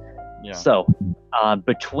things. Yeah. So,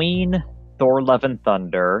 between Thor: Love and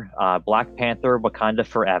Thunder, Black Panther: Wakanda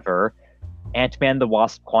Forever, Ant-Man the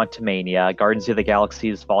Wasp: Quantumania, Guardians of the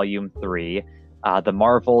Galaxies Volume 3, The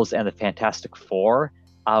Marvels, and the Fantastic Four,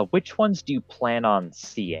 which ones do you plan on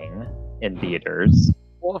seeing in theaters?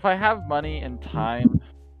 Well, if I have money and time,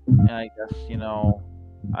 and I guess,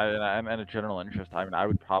 I'm in a general interest, I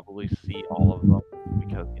would probably see all of them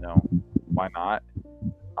because, why not?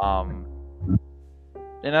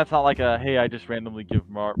 And that's not like a, hey, I just randomly give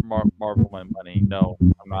Marvel my money. No,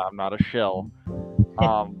 I'm not a shill.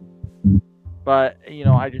 But,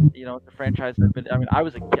 it's a franchise that's been, I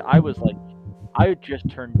was a kid, I had just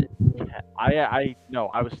turned 10. I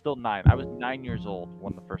was still 9. I was 9 years old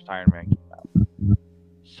when the first Iron Man came out.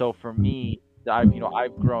 So for me,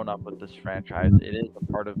 I've grown up with this franchise. It is a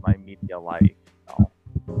part of my media life.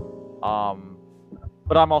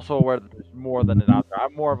 But I'm also aware that there's more than it out there.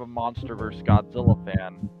 I'm more of a MonsterVerse Godzilla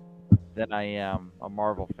fan than I am a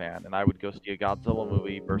Marvel fan, and I would go see a Godzilla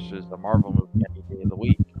movie versus a Marvel movie any day of the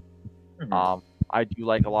week. Mm-hmm. I do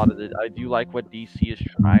like I do like what DC is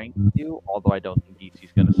trying to do, although I don't think DC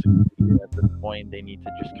is going to succeed at this point. They need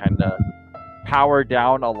to just kind of power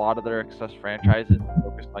down a lot of their excess franchises and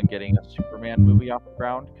focus on getting a Superman movie off the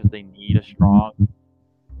ground because they need a strong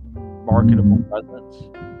marketable presence.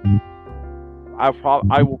 I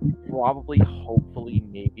will probably, hopefully,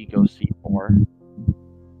 maybe go see Thor.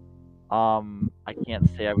 I can't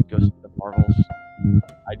say I would go see the Marvels.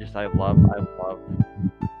 I love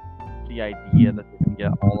the idea that they can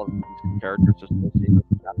get all of these characters associated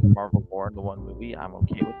with Captain Marvel lore into one movie. I'm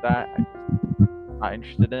okay with that. I'm not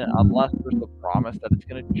interested in it unless there's the promise that it's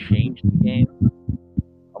going to change the game.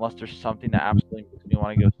 Unless there's something that absolutely makes me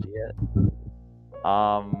want to go see it.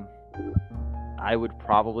 I would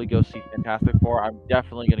probably go see Fantastic Four. I'm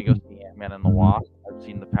definitely going to go see Ant-Man Ant-Man and the Wasp. I've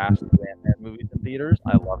seen the past two Ant-Man movies in theaters.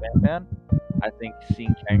 I love Ant-Man. I think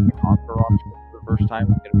seeing Kang the Conqueror on screen for the first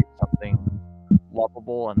time is going to be something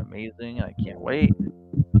lovable and amazing. I can't wait.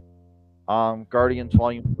 Guardians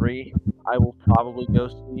Volume 3, I will probably go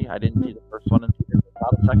see. I didn't see the first one in theaters, but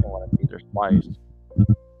not the second one in theaters twice.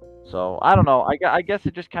 So, I don't know. I guess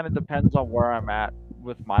it just kind of depends on where I'm at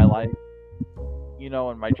with my life,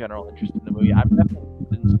 and my general interest in the movie. I'm definitely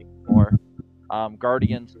interested in seeing more.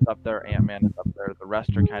 Guardians is up there, Ant-Man is up there. The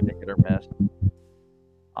rest are kind of hit or miss.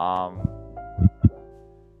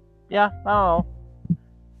 Yeah, I don't know.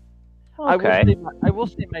 Okay. I will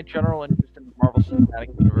say my general interest in the Marvel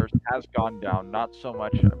Cinematic Universe has gone down, not so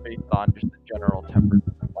much based on just the general temperament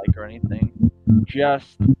like or anything.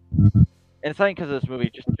 And it's not because of this movie,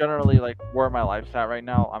 just generally like where my life's at right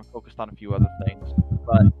now, I'm focused on a few other things.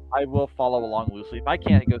 But I will follow along loosely. If I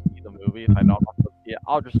can't go see the movie, if I don't want to see it,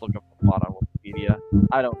 I'll just look up the plot on Wikipedia.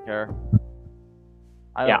 I don't care.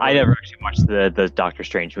 I never actually watched the Doctor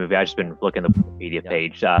Strange movie. I've just been looking at the Wikipedia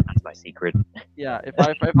page. That's my secret. Yeah, if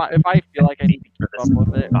I feel like I need to keep up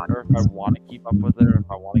with it, or if I want to keep up with it, or if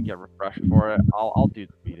I want to get refreshed for it, I'll do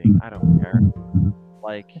the reading. I don't care.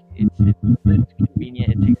 Like it's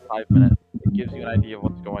convenient. It takes 5 minutes. It gives you an idea of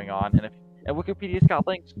what's going on, and Wikipedia's got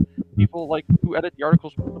links. People like who edit the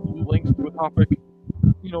articles put the blue links to a topic,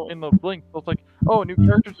 in the link. So it's like, oh, a new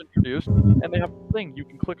character's introduced, and they have a thing. You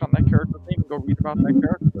can click on that character's name and go read about that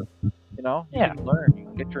character. You can learn. You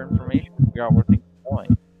can get your information, figure out where things are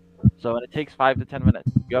going. So, and it takes 5 to 10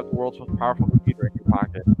 minutes. You have the world's most powerful computer in your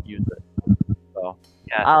pocket. Use it. So,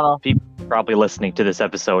 yeah, I don't know. People are probably listening to this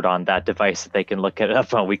episode on that device that they can look it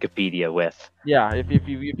up on Wikipedia with. Yeah, if you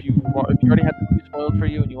already had the movie spoiled for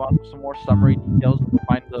you and you want some more summary details, you can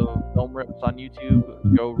find the film rips on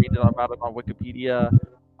YouTube. Go read about it on Wikipedia.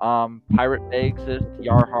 Pirate Bay exists.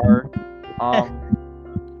 Yarhar.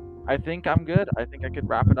 I think I'm good. I think I could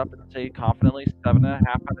wrap it up and say confidently 7.5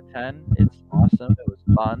 out of 10. It's awesome. It was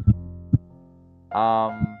fun.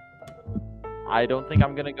 I don't think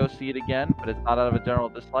I'm gonna go see it again, but it's not out of a general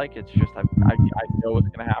dislike. It's just I know what's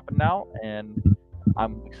gonna happen now, and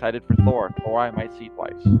I'm excited for Thor. Thor I might see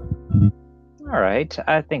twice. All right,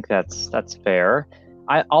 I think that's fair.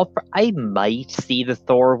 I might see the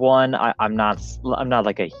Thor one. I'm not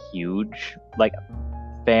like a huge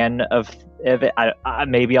fan of it.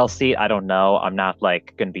 Maybe I'll see it. I don't know. I'm not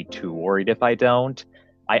like gonna be too worried if I don't.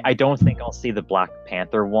 I don't think I'll see the Black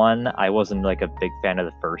Panther one. I wasn't like a big fan of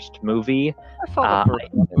the first movie. I saw the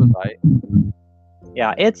first one. It was right.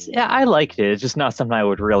 Yeah, I liked it. It's just not something I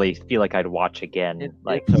would really feel like I'd watch again. It's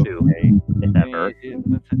okay. Never. It's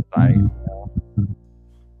right.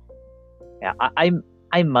 Yeah,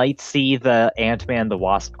 I might see the Ant-Man the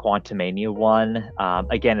Wasp Quantumania one.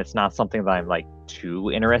 Again, it's not something that I'm like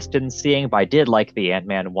too interested in seeing, but I did like the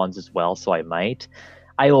Ant-Man ones as well, so I might.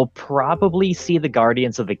 I will probably see the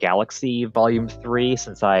Guardians of the Galaxy Volume 3,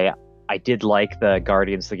 since I did like the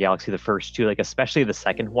Guardians of the Galaxy, the first two, like especially the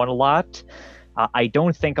second one a lot. I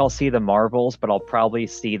don't think I'll see the Marvels, but I'll probably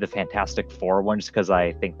see the Fantastic Four one, just because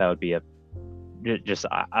I think that would be I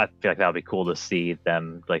feel like that would be cool to see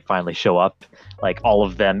them like finally show up, like all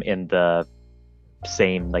of them in the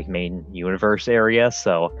same like main universe area.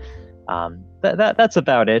 So that's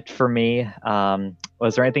about it for me.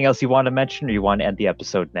 Was there anything else you want to mention, or you want to end the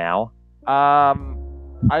episode now? I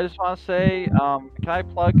just want to say, can I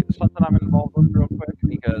plug something I'm involved with real quick?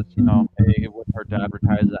 Because, hey, it wouldn't hurt to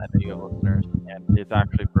advertise it. I know you have listeners, and it's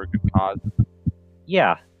actually for a good cause.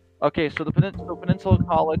 Yeah. Okay, so the Peninsula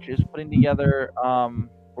College is putting together,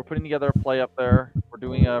 we're putting together a play up there. We're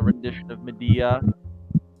doing a rendition of Medea.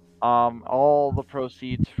 All the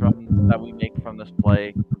proceeds that we make from this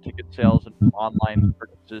play, from ticket sales and online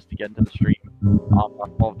purchases to get into the stream, are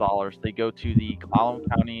 $12. They go to the Clallam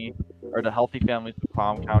County, or the Healthy Families of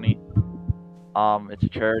Clallam County. It's a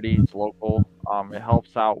charity. It's local. It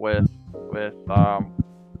helps out with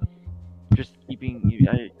just keeping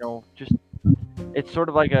just it's sort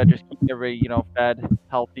of like just keeping everybody fed,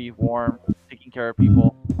 healthy, warm, taking care of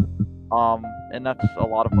people. And that's a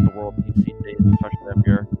lot of what the world needs these days, especially up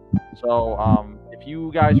here. So, if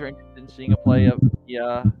you guys are interested in seeing a play of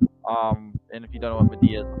Medea, and if you don't know what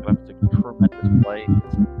Medea is, it's a tremendous play.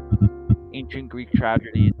 It's ancient Greek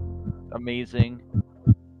tragedy, amazing.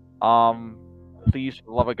 Please, for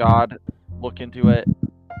the love of God, look into it.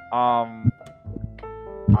 I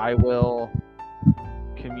will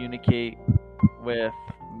communicate with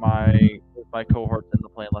my cohorts in the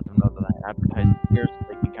play and let them know that I advertise here, so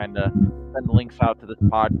they can kind of send links out to this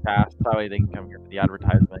podcast. That way they can come here for the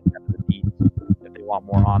advertisement and the deeds if they want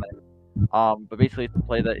more on it. But basically, it's a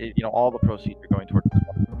play that all the proceeds are going towards this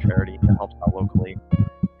wonderful charity that helps out locally.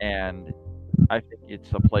 and I think it's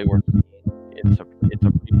a play worth seeing. It's a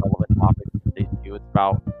pretty relevant topic these days too. It's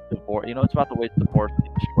about divorce. It's about the ways divorce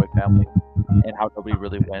can destroy families and how nobody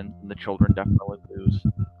really wins, and the children definitely lose.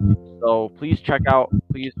 So please check out.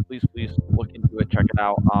 Please look into it. Check it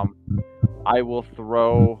out. I will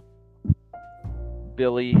throw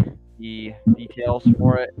Billy the details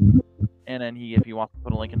for it, and then if he wants to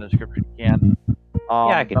put a link in the description, he can.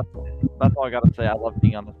 I can. That's all I gotta say. I love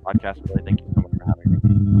being on this podcast, Billy. Thank you so much for having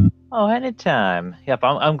me. Oh, anytime. Yep,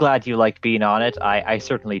 I'm glad you like being on it. I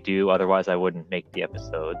certainly do. Otherwise, I wouldn't make the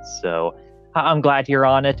episodes. So I'm glad you're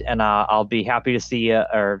on it, and I'll be happy to see you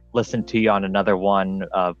or listen to you on another one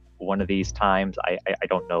of these times. I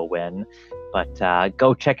don't know when, but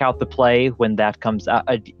go check out the play when that comes out.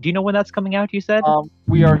 Do you know when that's coming out? You said.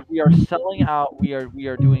 We are selling out. We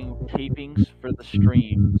are doing tapings for the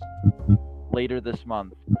streams later this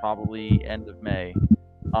month, probably end of May.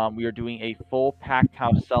 We are doing a full packed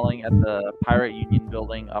house selling at the Pirate Union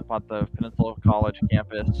building up at the Peninsula College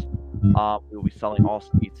campus. We will be selling all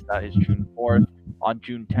seats. That is June 4th. On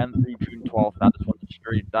June 10th through June 12th,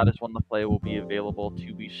 that is when the play will be available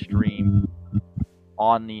to be streamed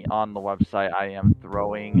on the website. I am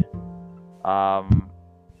throwing. I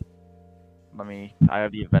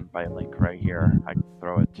have the Eventbrite link right here. I can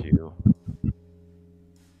throw it to.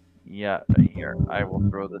 Yeah, right here. I will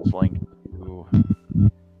throw this link to.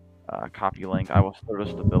 Copy link. I will throw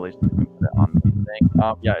this to Billy so we can put it on the thing.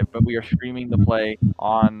 But we are streaming the play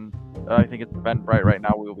on, I think it's Eventbrite right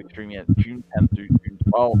now. We will be streaming it June 10th through June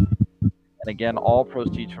 12th. And again, all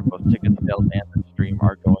proceeds from both ticket sales and the stream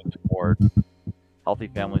are going toward Healthy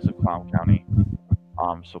Families of Clown County.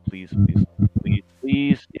 So please, at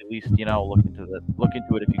least look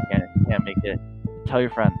into it if you can. If you can't make it, tell your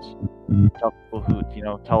friends, tell people who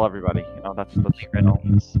tell everybody. That's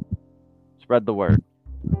spread the word.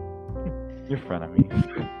 Your frenemies.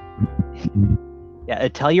 Yeah,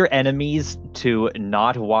 tell your enemies to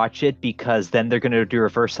not watch it, because then they're going to do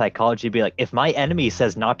reverse psychology and be like, if my enemy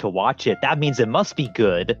says not to watch it, that means it must be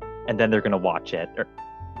good, and then they're going to watch it.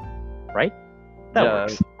 Right? That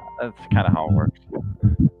works. That's kind of how it works.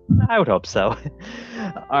 I would hope so.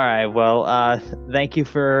 All right, well, thank you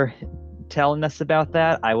for telling us about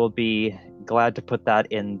that. I will be glad to put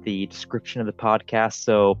that in the description of the podcast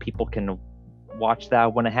so people can watch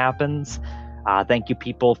that when it happens. Thank you,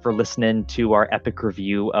 people, for listening to our epic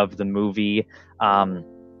review of the movie.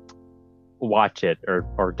 Watch it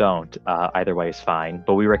or don't. Either way is fine,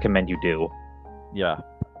 but we recommend you do. Yeah.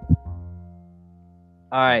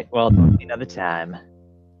 All right. Well, another time.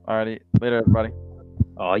 Alrighty. Later, everybody.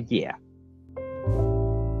 Oh, yeah.